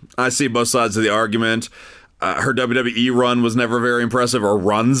Kim, I see both sides of the argument. Her WWE run was never very impressive, or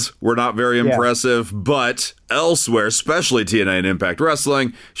runs were not very impressive. But elsewhere, especially TNA and Impact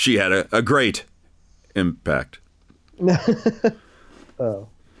Wrestling, she had a great impact. Oh,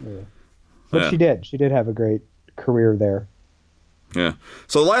 yeah. But she did. She did have a great career there. Yeah.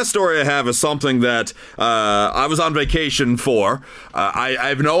 So the last story I have is something that I was on vacation for. I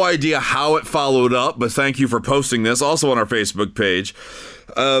have no idea how it followed up, but thank you for posting this. Also on our Facebook page.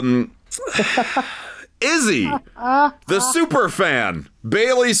 Izzy, the superfan,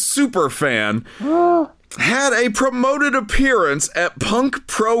 Bailey's superfan, had a promoted appearance at Punk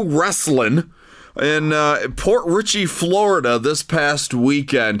Pro Wrestling in Port Richey, Florida this past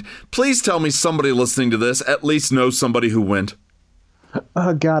weekend. Please tell me somebody listening to this at least knows somebody who went.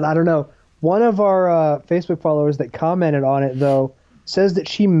 Oh, God, I don't know. One of our Facebook followers that commented on it, though, says that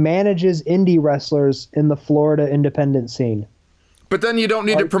she manages indie wrestlers in the Florida independent scene. But then you don't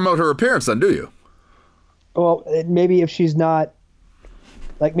need to promote her appearance, then, do you? Well, maybe if she's not,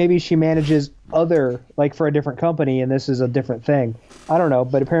 like, maybe she manages other, like, for a different company, and this is a different thing. I don't know,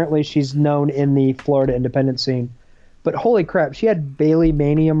 but apparently she's known in the Florida independent scene. But holy crap, she had Izzy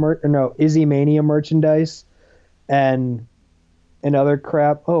Mania merchandise, and other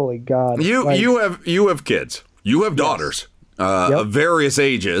crap. Holy God! You have kids. You have daughters of various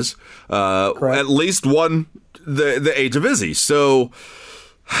ages. At least one the age of Izzy. So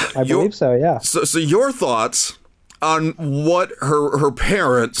I believe so. Yeah. So your thoughts on what her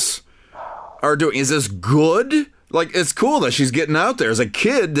parents are doing? Is this good? Like, it's cool that she's getting out there. As a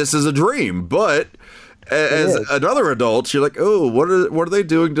kid, this is a dream. But as another adult, you're like, oh, what are they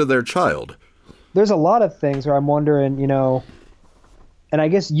doing to their child? There's a lot of things where I'm wondering, and I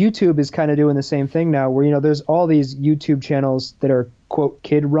guess YouTube is kind of doing the same thing now, where, there's all these YouTube channels that are, quote,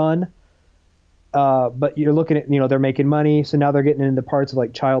 kid run. But you're looking at, they're making money. So now they're getting into parts of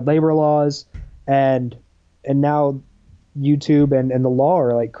like child labor laws, and now YouTube and the law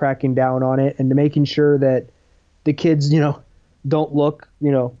are like cracking down on it and making sure that the kids, don't look,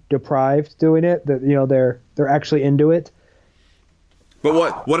 deprived doing it, that, they're actually into it.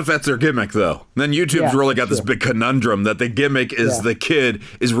 But what if that's their gimmick, though? Then YouTube's really got this big conundrum that the gimmick is the kid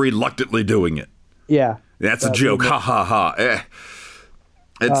is reluctantly doing it. Yeah. That's a joke. Ha, ha, ha.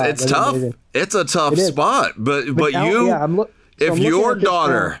 It's tough. Amazing. It's a tough spot. But now, if your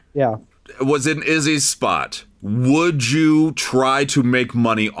daughter was in Izzy's spot, would you try to make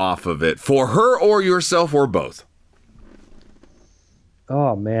money off of it for her or yourself or both?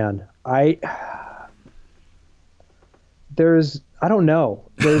 Oh man, I don't know.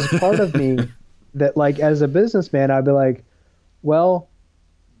 There's part of me that, like, as a businessman, I'd be like, well,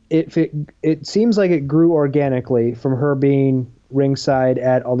 it seems like it grew organically from her being ringside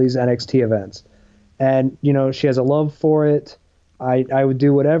at all these NXT events, and she has a love for it. I would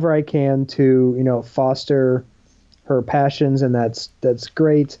do whatever I can to foster her passions, and that's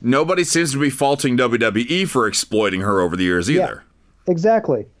great. Nobody seems to be faulting WWE for exploiting her over the years either. Yeah,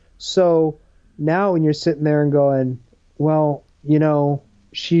 exactly. So now when you're sitting there and going, well,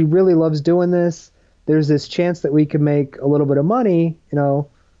 she really loves doing this. There's this chance that we could make a little bit of money,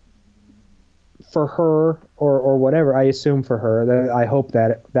 for her or whatever. I assume for her. I hope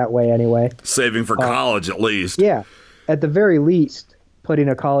that way anyway. Saving for college at least. Yeah. At the very least, putting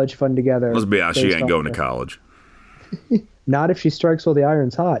a college fund together. Let's be honest, she ain't going to college. Not if she strikes while the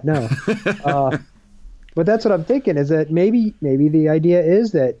iron's hot, no. But that's what I'm thinking, is that maybe the idea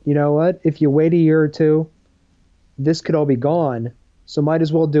is that, if you wait a year or two, this could all be gone, so might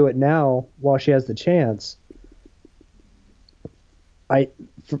as well do it now while she has the chance. I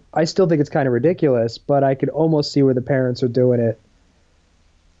still think it's kind of ridiculous, but I could almost see where the parents are doing it.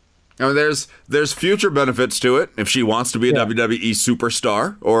 I mean, there's future benefits to it if she wants to be a WWE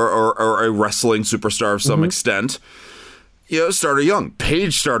superstar or a wrestling superstar of some extent. Started young.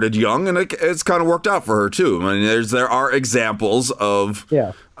 Paige started young, and it's kind of worked out for her too. I mean, there are examples of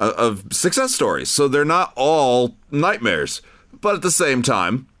success stories, so they're not all nightmares. But at the same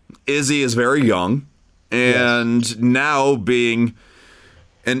time, Izzy is very young, and now being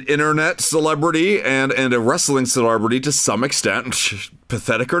an internet celebrity and a wrestling celebrity to some extent,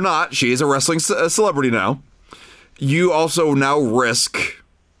 pathetic or not, she is a wrestling celebrity now. You also now risk,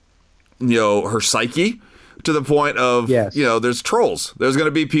 her psyche to the point of, there's trolls. There's going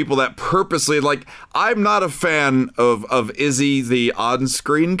to be people that purposely, like, I'm not a fan of Izzy, the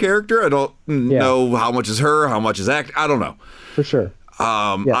on-screen character. I don't know how much is her, how much is act. I don't know. For sure.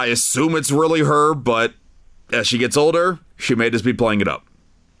 I assume it's really her, but as she gets older, she may just be playing it up.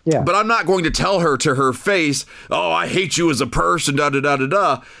 Yeah. But I'm not going to tell her to her face, oh, I hate you as a person,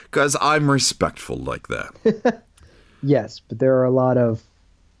 da-da-da-da-da, because I'm respectful like that. Yes, but there are a lot of,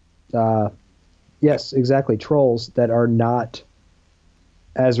 yes, exactly, trolls that are not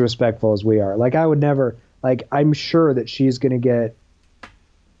as respectful as we are. Like, I would never, like, I'm sure that she's going to get,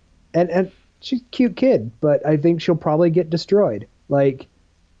 and she's a cute kid, but I think she'll probably get destroyed. Like,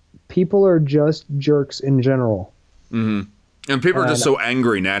 people are just jerks in general. Mm-hmm. And people are just so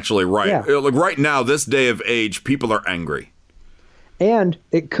angry naturally, right? Yeah. Like right now, this day of age, people are angry. And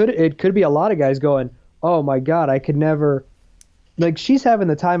it could be a lot of guys going, oh my God, I could never, like, she's having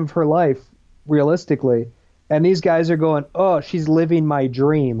the time of her life, realistically, and these guys are going, oh, she's living my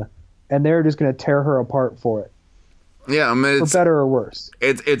dream, and they're just going to tear her apart for it. Yeah, I mean, for better or worse.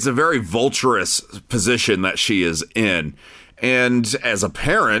 It's a very vulturous position that she is in. And as a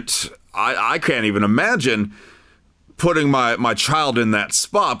parent, I can't even imagine putting my child in that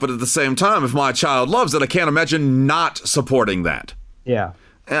spot, but at the same time, if my child loves it, I can't imagine not supporting that. Yeah.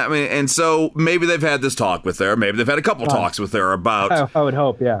 I mean, and so maybe they've had this talk with her. Maybe they've had a couple talks with her about I would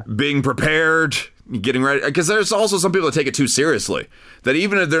hope, being prepared, getting ready. Because there's also some people that take it too seriously. That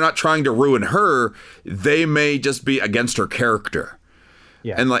even if they're not trying to ruin her, they may just be against her character.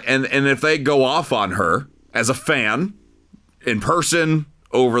 Yeah. And if they go off on her as a fan, in person,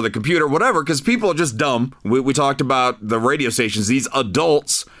 over the computer, whatever, because people are just dumb. We talked about the radio stations, these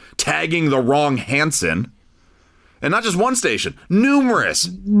adults tagging the wrong Hanson. And not just one station, numerous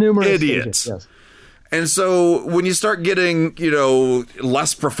idiots. Stations, yes. And so when you start getting,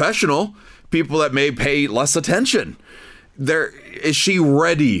 less professional, people that may pay less attention, is she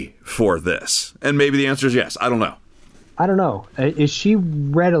ready for this? And maybe the answer is yes. I don't know. Is she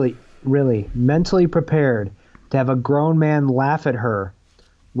really mentally prepared to have a grown man laugh at her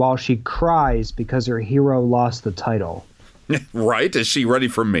while she cries because her hero lost the title? Right? Is she ready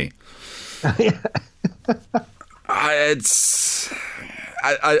for me? It's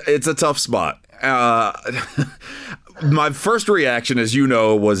a tough spot. My first reaction, as you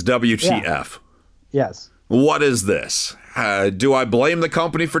know, was WTF. Yeah. Yes. What is this? Do I blame the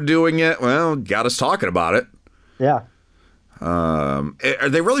company for doing it? Well, got us talking about it. Yeah. Are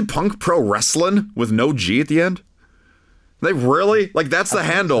they really Punk Pro Wrestling with no G at the end? They really? Like, that's the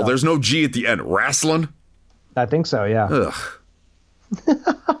handle. So. There's no G at the end. Wrestling? I think so, yeah. Ugh.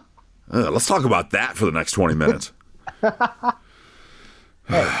 Let's talk about that for the next 20 minutes. Yeah,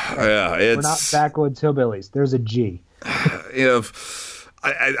 we're not backwoods hillbillies. There's a G.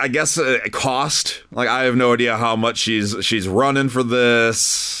 I guess cost. Like, I have no idea how much she's running for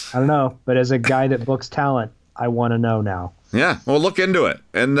this. I don't know, but as a guy that books talent, I want to know now. Yeah, well, look into it,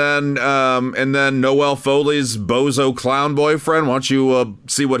 and then Noel Foley's bozo clown boyfriend. Why don't you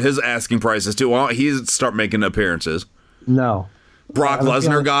see what his asking price is too? Why don't he start making appearances? No. Brock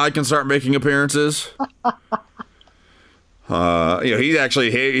Lesnar guy can start making appearances. He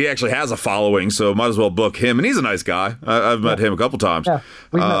actually has a following, so might as well book him. And he's a nice guy. I've met him a couple times. Yeah,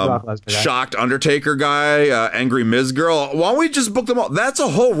 we've met Brock Lesnar guy. Shocked Undertaker guy, Angry Miz girl. Why don't we just book them all? That's a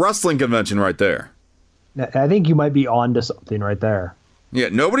whole wrestling convention right there. I think you might be on to something right there. Yeah,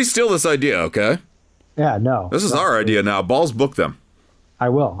 nobody steal this idea, okay? Yeah, no. This is our idea now. Ballz, book them. I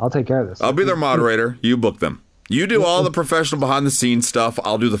will. I'll take care of this. I'll be their moderator. You book them. You do all the professional behind-the-scenes stuff.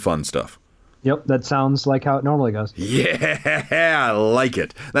 I'll do the fun stuff. Yep, that sounds like how it normally goes. Yeah, I like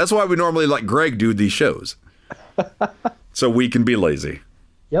it. That's why we normally let Greg do these shows. So we can be lazy.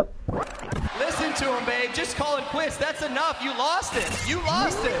 Yep. Listen to him, babe. Just call it quits. That's enough. You lost it. You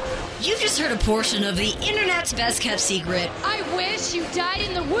lost it. You've just heard a portion of the internet's best-kept secret. I wish you died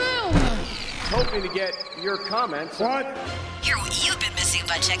in the womb. Hoping to get your comments. Hear what you've been missing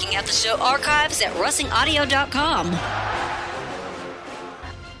by checking out the show archives at wrestlingaudio.com.